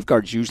those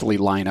safeguards usually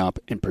line up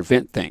and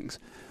prevent things.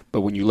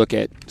 But when you look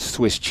at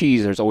Swiss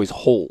cheese, there's always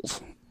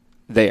holes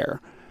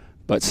there.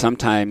 But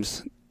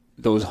sometimes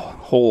those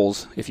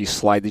holes, if you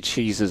slide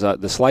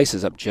the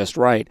slices up just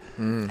right,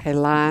 they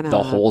line up.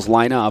 The holes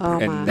line up,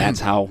 and that's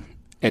how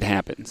it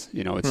happens.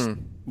 It's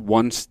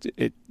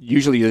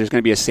usually there's going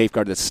to be a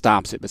safeguard that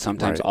stops it, but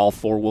sometimes all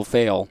 4 will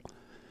fail,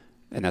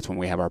 and that's when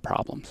we have our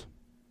problems.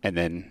 And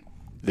then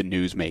the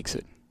news makes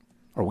it,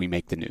 or we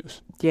make the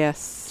news.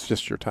 Yes. It's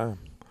just your time.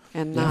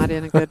 And not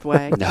in a good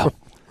way. No.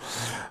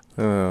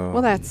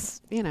 Well,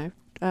 that's,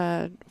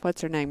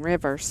 what's her name?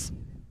 Rivers.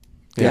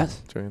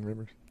 Yes. Joanne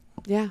Rivers.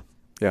 Yeah.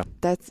 Yeah.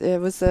 It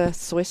was a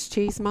Swiss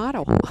cheese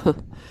model.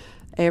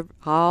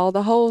 All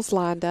the holes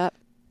lined up.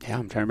 Yeah,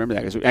 I'm trying to remember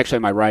that. Because actually,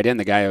 my ride-in,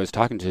 the guy I was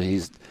talking to,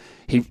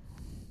 he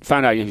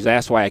found out, he was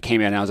asked why I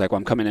came in, and I was like, well,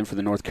 I'm coming in for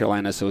the North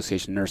Carolina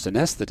Association of Nurse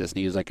Anesthetists. And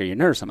he was like, are you a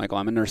nurse? I'm like,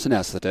 well, I'm a nurse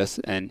anesthetist.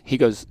 And he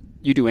goes,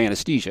 you do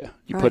anesthesia.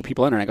 You put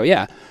people in there. And I go,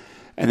 yeah.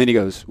 And then he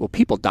goes, well,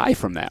 people die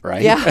from that,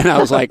 right? Yeah. And I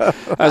was like,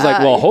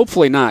 well,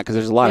 hopefully not, because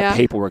there's a lot of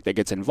paperwork that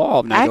gets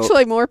involved.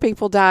 And more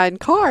people die in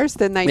cars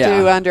than they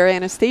do under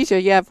anesthesia.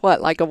 You have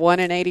like a 1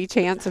 in 80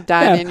 chance of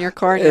dying in your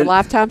car in your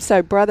lifetime.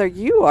 So, brother,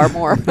 you are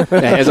more.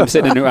 As I'm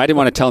sitting in, I didn't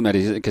want to tell him that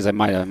because I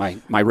might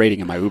my rating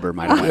in my Uber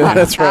might have went.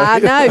 That's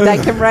right. I know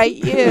they can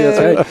rate you.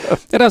 That's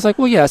right. And I was like,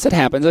 well, yes, it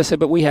happens. I said,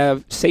 but we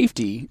have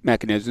safety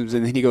mechanisms.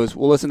 And then he goes,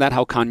 well, isn't that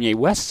how Kanye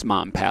West's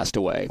mom passed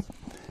away?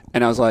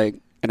 And I was like.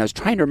 And I was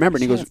trying to remember,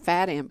 and he goes,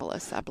 fat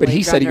embolus, I believe. But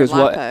he said,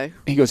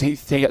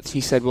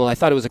 he said, well, I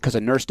thought it was because a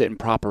nurse didn't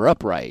prop her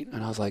up right.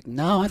 And I was like,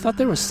 no, I thought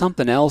there was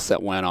something else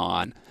that went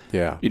on.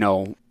 Yeah.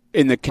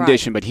 In the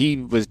condition. But he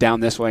was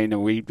down this way,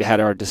 and we had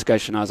our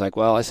discussion. I was like,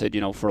 well, I said,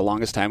 for the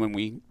longest time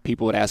when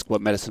people would ask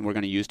what medicine we're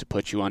going to use to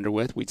put you under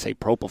with, we'd say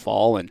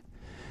propofol, and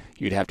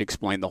you'd have to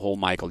explain the whole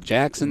Michael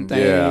Jackson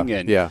thing.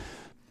 Yeah.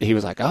 And he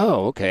was like,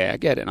 oh, okay, I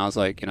get it. And I was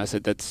like, I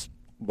said, that's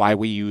why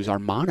we use our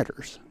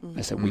monitors.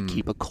 I said, we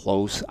keep a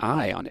close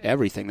eye on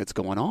everything that's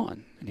going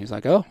on. And he was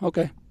like, oh,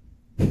 okay.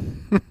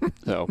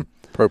 So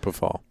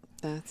Propofol.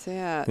 That's it.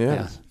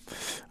 Yeah.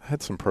 I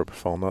had some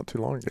propofol not too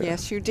long ago.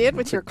 Yes, you did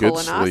with your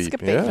colonoscopy.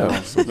 Sleep.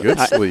 Yeah, some good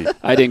sleep.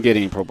 I didn't get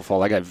any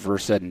propofol. I got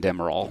Versed and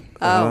Demerol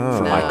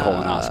for my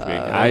colonoscopy.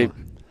 I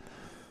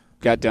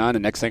got done,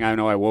 and next thing I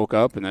know, I woke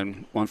up and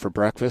then went for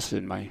breakfast,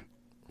 and my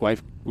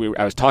wife,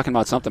 I was talking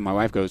about something. My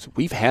wife goes,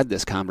 we've had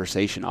this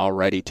conversation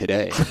already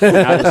today. And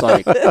I was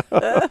like,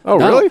 oh,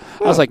 no. Really?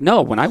 I was like,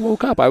 no, when I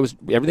woke up,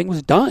 everything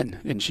was done.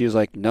 And she was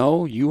like,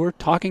 no, you were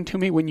talking to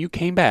me when you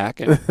came back.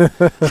 And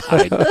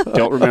I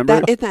don't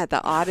remember. Isn't that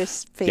the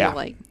oddest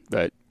feeling?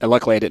 Yeah, but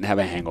luckily I didn't have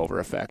a hangover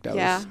effect. I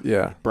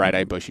was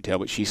bright-eyed, bushy-tailed,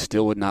 but she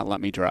still would not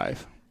let me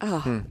drive.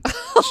 Oh.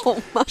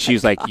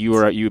 She's like,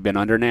 you've been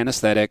under an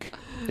anesthetic.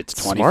 It's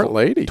 24, smart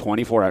lady.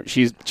 24 hours.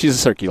 She's a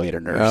circulator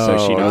nurse,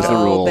 so she knows the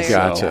rules.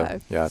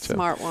 Gotcha.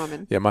 Smart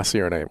woman. Yeah, my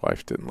CRNA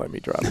wife didn't let me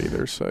drive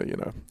either, so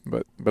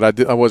but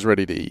I was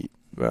ready to eat.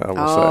 I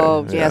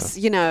will say. Yes.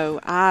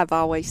 I've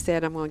always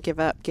said I'm going to give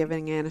up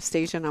giving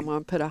anesthesia, and I'm going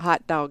to put a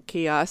hot dog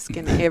kiosk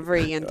in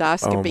every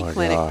endoscopy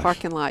clinic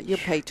parking lot. You'll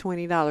pay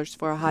 $20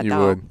 for a hot dog.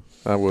 You would.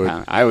 I would.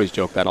 I always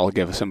joke that I'll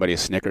give somebody a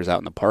Snickers out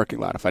in the parking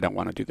lot if I don't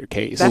want to do their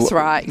case. That's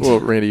right. Well,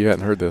 Randy, you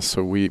hadn't heard this,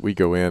 so we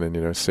go in,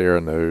 and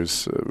Sarah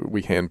knows.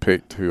 We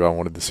handpicked who I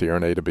wanted the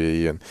CRNA to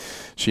be, and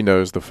she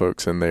knows the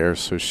folks in there.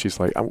 So she's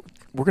like,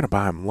 "We're going to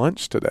buy them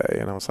lunch today,"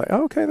 and I was like,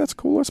 oh, "Okay, that's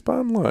cool. Let's buy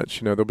them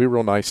lunch. They'll be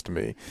real nice to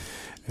me."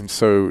 And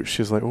so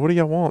she's like, "What do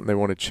y'all want?" And they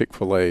wanted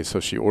Chick-fil-A.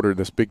 So she ordered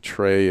this big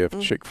tray of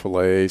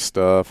Chick-fil-A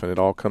stuff, and it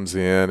all comes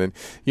in. And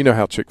you know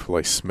how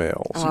Chick-fil-A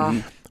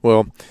smells.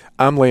 Well,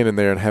 I'm laying in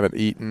there and haven't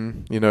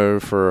eaten,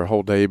 for a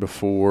whole day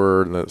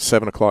before,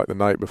 7 o'clock the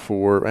night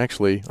before.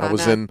 Actually, I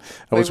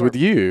was with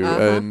you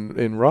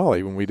in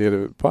Raleigh when we did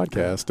a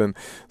podcast. And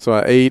so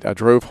I ate, I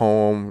drove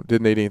home,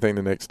 didn't eat anything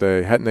the next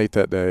day, hadn't ate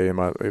that day,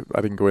 and I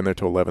didn't go in there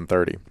till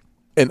 11:30.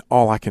 And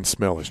all I can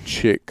smell is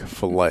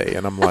Chick-fil-A.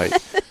 And I'm like,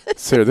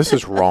 Sarah, this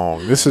is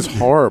wrong. This is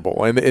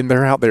horrible. And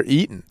they're out there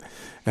eating.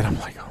 And I'm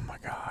like, oh my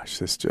gosh,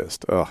 this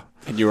just, ugh.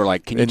 And you were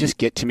like, can you just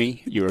get to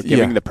me? You were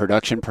giving the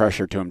production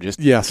pressure to him.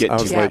 Just yes, get I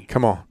was to like, me.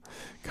 come on,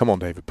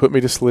 David, put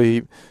me to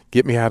sleep,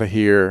 get me out of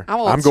here.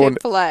 I'm going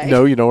Chick-fil-A.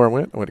 No, you know where I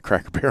went? I went to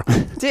Cracker Barrel.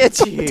 Did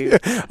you?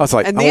 I was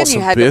like, and I then want you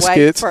some had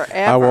biscuits. To wait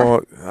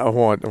forever. I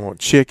want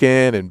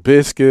chicken and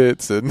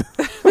biscuits and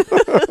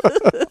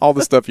all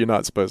the stuff you're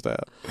not supposed to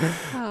have.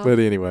 Oh. But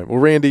anyway, well,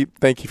 Randy,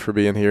 thank you for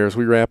being here. As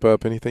we wrap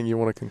up, anything you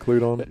want to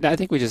conclude on? I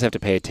think we just have to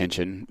pay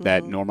attention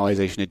that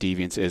normalization of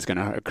deviance is going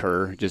to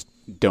occur. Just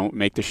don't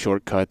make the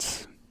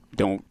shortcuts.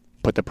 Don't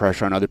put the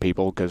pressure on other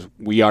people, because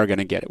we are going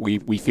to get it.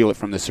 We feel it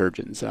from the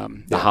surgeons.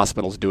 The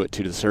hospitals do it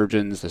to the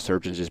surgeons. The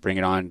surgeons just bring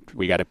it on.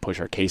 We got to push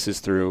our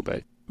cases through,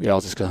 but we all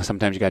just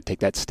sometimes you got to take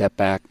that step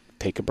back,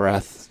 take a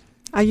breath.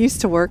 I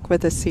used to work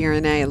with a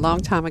CRNA a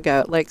long time ago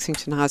at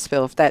Lexington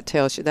Hospital, if that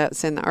tells you. That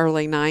was in the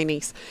early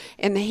 90s.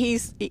 And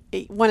he's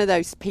one of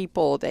those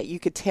people that you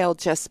could tell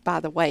just by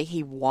the way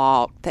he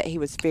walked that he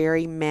was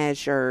very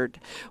measured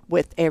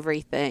with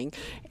everything.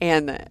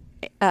 And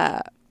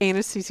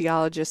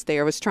anesthesiologist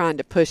there was trying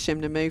to push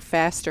him to move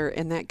faster,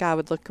 and that guy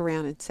would look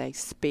around and say,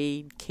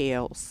 "Speed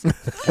kills."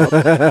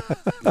 Yep.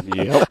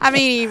 I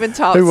mean, he even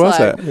talks Who was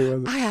slow. that? Who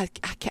was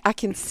it? I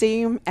can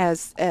see him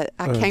as I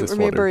can't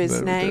remember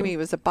his name. He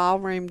was a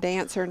ballroom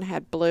dancer and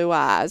had blue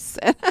eyes,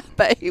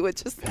 but he would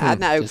just I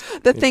know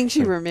the things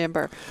you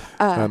remember.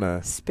 I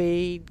know.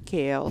 Speed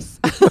kills.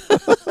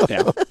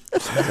 Yeah.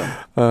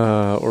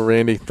 Well,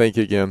 Randy, thank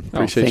you again.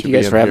 Appreciate thank you you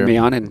guys being for having here. me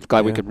on, and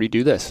glad we could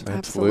redo this.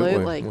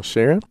 Absolutely. Well,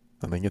 Sharon,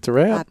 I think it's a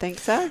wrap. I think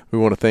so. We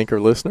want to thank our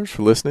listeners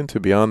for listening to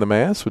Beyond the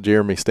Mask with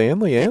Jeremy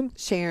Stanley and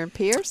Sharon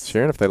Pierce.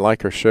 Sharon, if they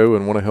like our show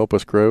and want to help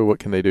us grow, what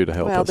can they do to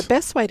help us? Well, the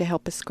best way to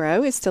help us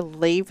grow is to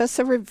leave us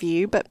a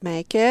review, but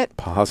make it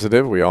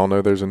positive. We all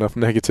know there's enough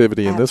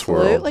negativity in this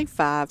world. Absolutely.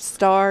 5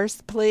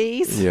 stars,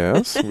 please.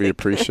 Yes, we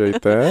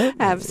appreciate that.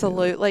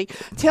 Absolutely.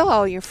 Tell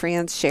all your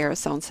friends, share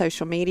us on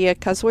social media,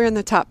 because we're in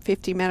the top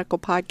 50 medical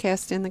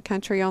podcasts in the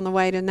country on the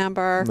way to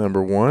number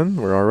 1.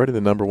 We're already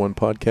the number 1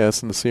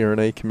 podcast in the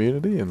CRNA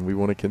community, and we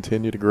want to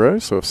continue to grow.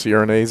 So if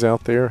CRNAs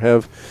out there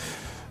have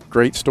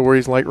great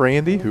stories like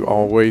Randy, who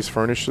always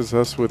furnishes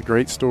us with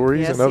great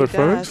stories, and other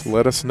folks,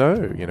 let us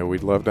know.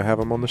 We'd love to have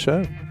them on the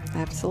show.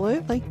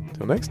 Absolutely.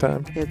 Till next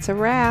time. It's a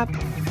wrap.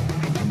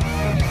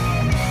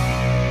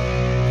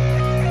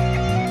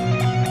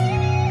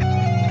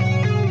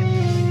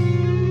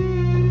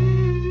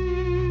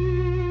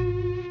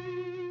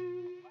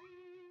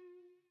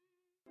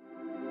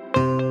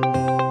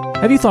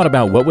 Have you thought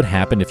about what would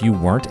happen if you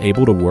weren't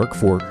able to work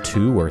for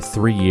 2 or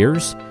 3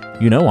 years?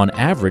 On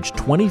average,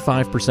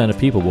 25% of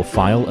people will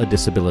file a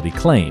disability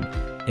claim,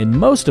 and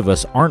most of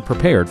us aren't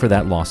prepared for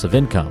that loss of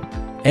income.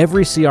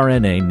 Every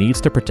CRNA needs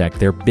to protect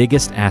their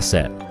biggest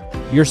asset,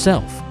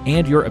 yourself,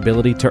 and your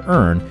ability to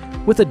earn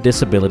with a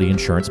disability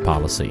insurance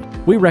policy.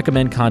 We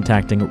recommend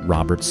contacting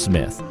Robert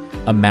Smith,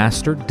 a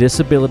master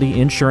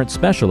disability insurance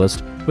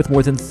specialist with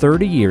more than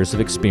 30 years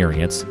of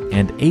experience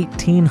and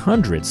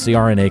 1,800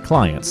 CRNA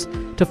clients,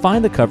 to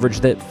find the coverage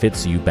that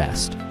fits you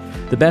best.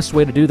 The best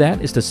way to do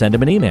that is to send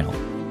him an email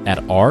at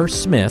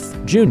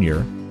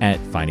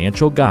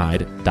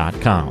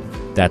rsmithjr@financialguide.com.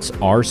 That's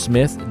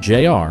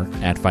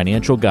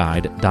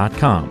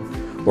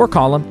rsmithjr@financialguide.com. Or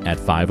call him at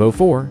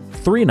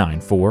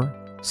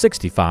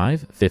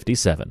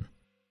 504-394-6557.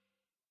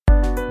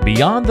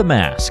 Beyond the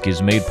Mask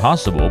is made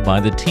possible by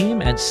the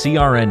team at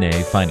CRNA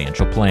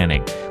Financial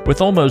Planning.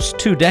 With almost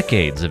 2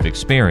 decades of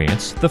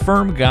experience, the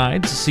firm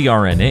guides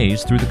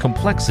CRNAs through the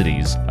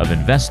complexities of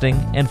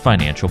investing and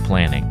financial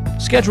planning.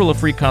 Schedule a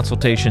free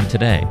consultation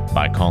today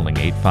by calling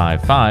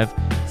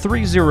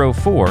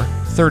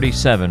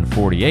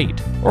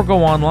 855-304-3748 or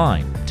go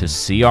online to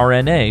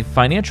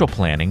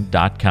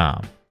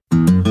crnafinancialplanning.com.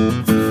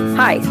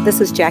 Hi, this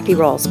is Jackie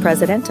Rolls,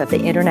 President of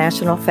the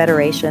International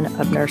Federation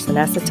of Nurse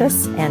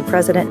Anesthetists and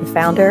President and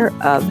founder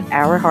of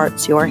Our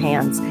Hearts, Your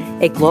Hands,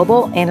 a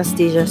global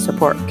anesthesia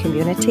support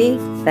community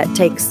that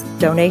takes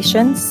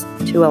donations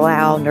to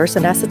allow nurse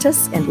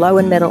anesthetists in low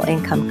and middle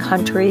income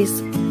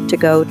countries to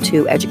go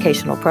to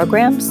educational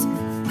programs,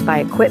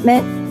 buy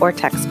equipment, or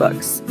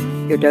textbooks.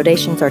 Your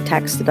donations are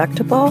tax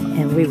deductible,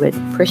 and we would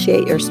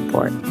appreciate your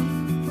support.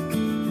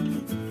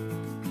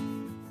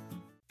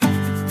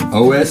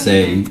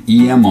 OSA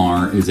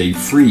EMR is a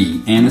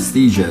free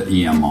anesthesia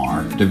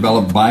EMR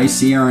developed by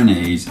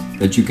CRNAs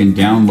that you can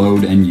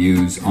download and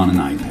use on an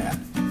iPad.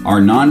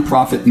 Our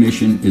nonprofit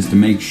mission is to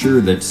make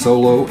sure that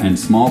solo and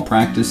small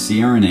practice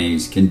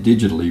CRNAs can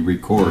digitally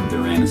record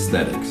their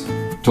anesthetics.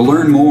 To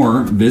learn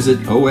more, visit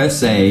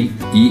osaemr.com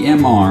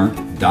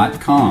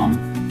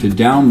to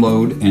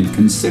download and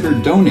consider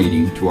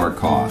donating to our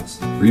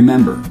cause.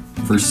 Remember,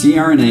 for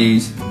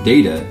CRNAs,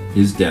 data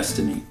is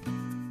destiny.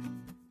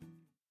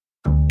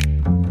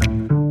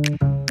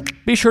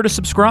 Be sure to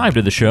subscribe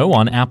to the show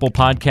on Apple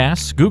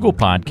Podcasts, Google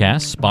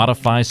Podcasts,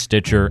 Spotify,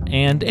 Stitcher,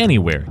 and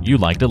anywhere you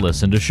like to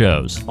listen to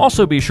shows.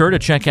 Also be sure to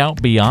check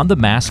out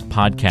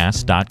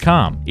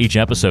BeyondTheMaskPodcast.com. Each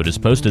episode is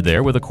posted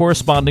there with a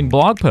corresponding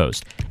blog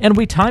post, and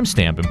we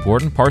timestamp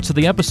important parts of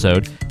the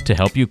episode to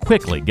help you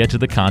quickly get to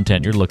the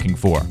content you're looking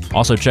for.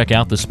 Also check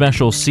out the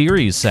special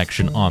series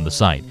section on the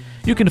site.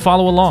 You can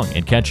follow along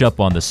and catch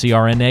up on the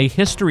CRNA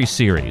History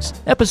Series,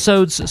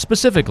 episodes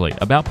specifically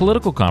about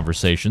political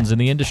conversations in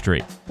the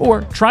industry,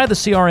 or try the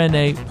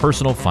CRNA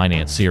Personal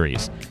Finance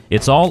Series.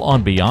 It's all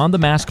on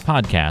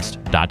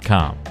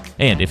BeyondTheMaskPodcast.com.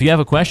 And if you have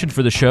a question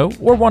for the show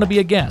or want to be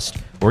a guest,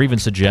 or even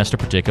suggest a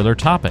particular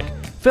topic,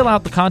 fill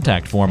out the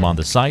contact form on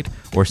the site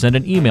or send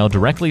an email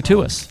directly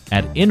to us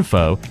at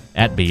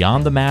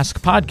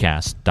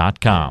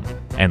info@BeyondTheMaskPodcast.com.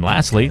 And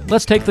lastly,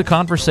 let's take the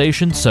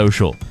conversation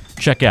social.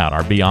 Check out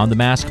our Beyond the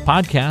Mask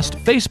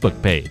podcast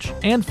Facebook page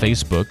and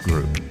Facebook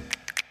group.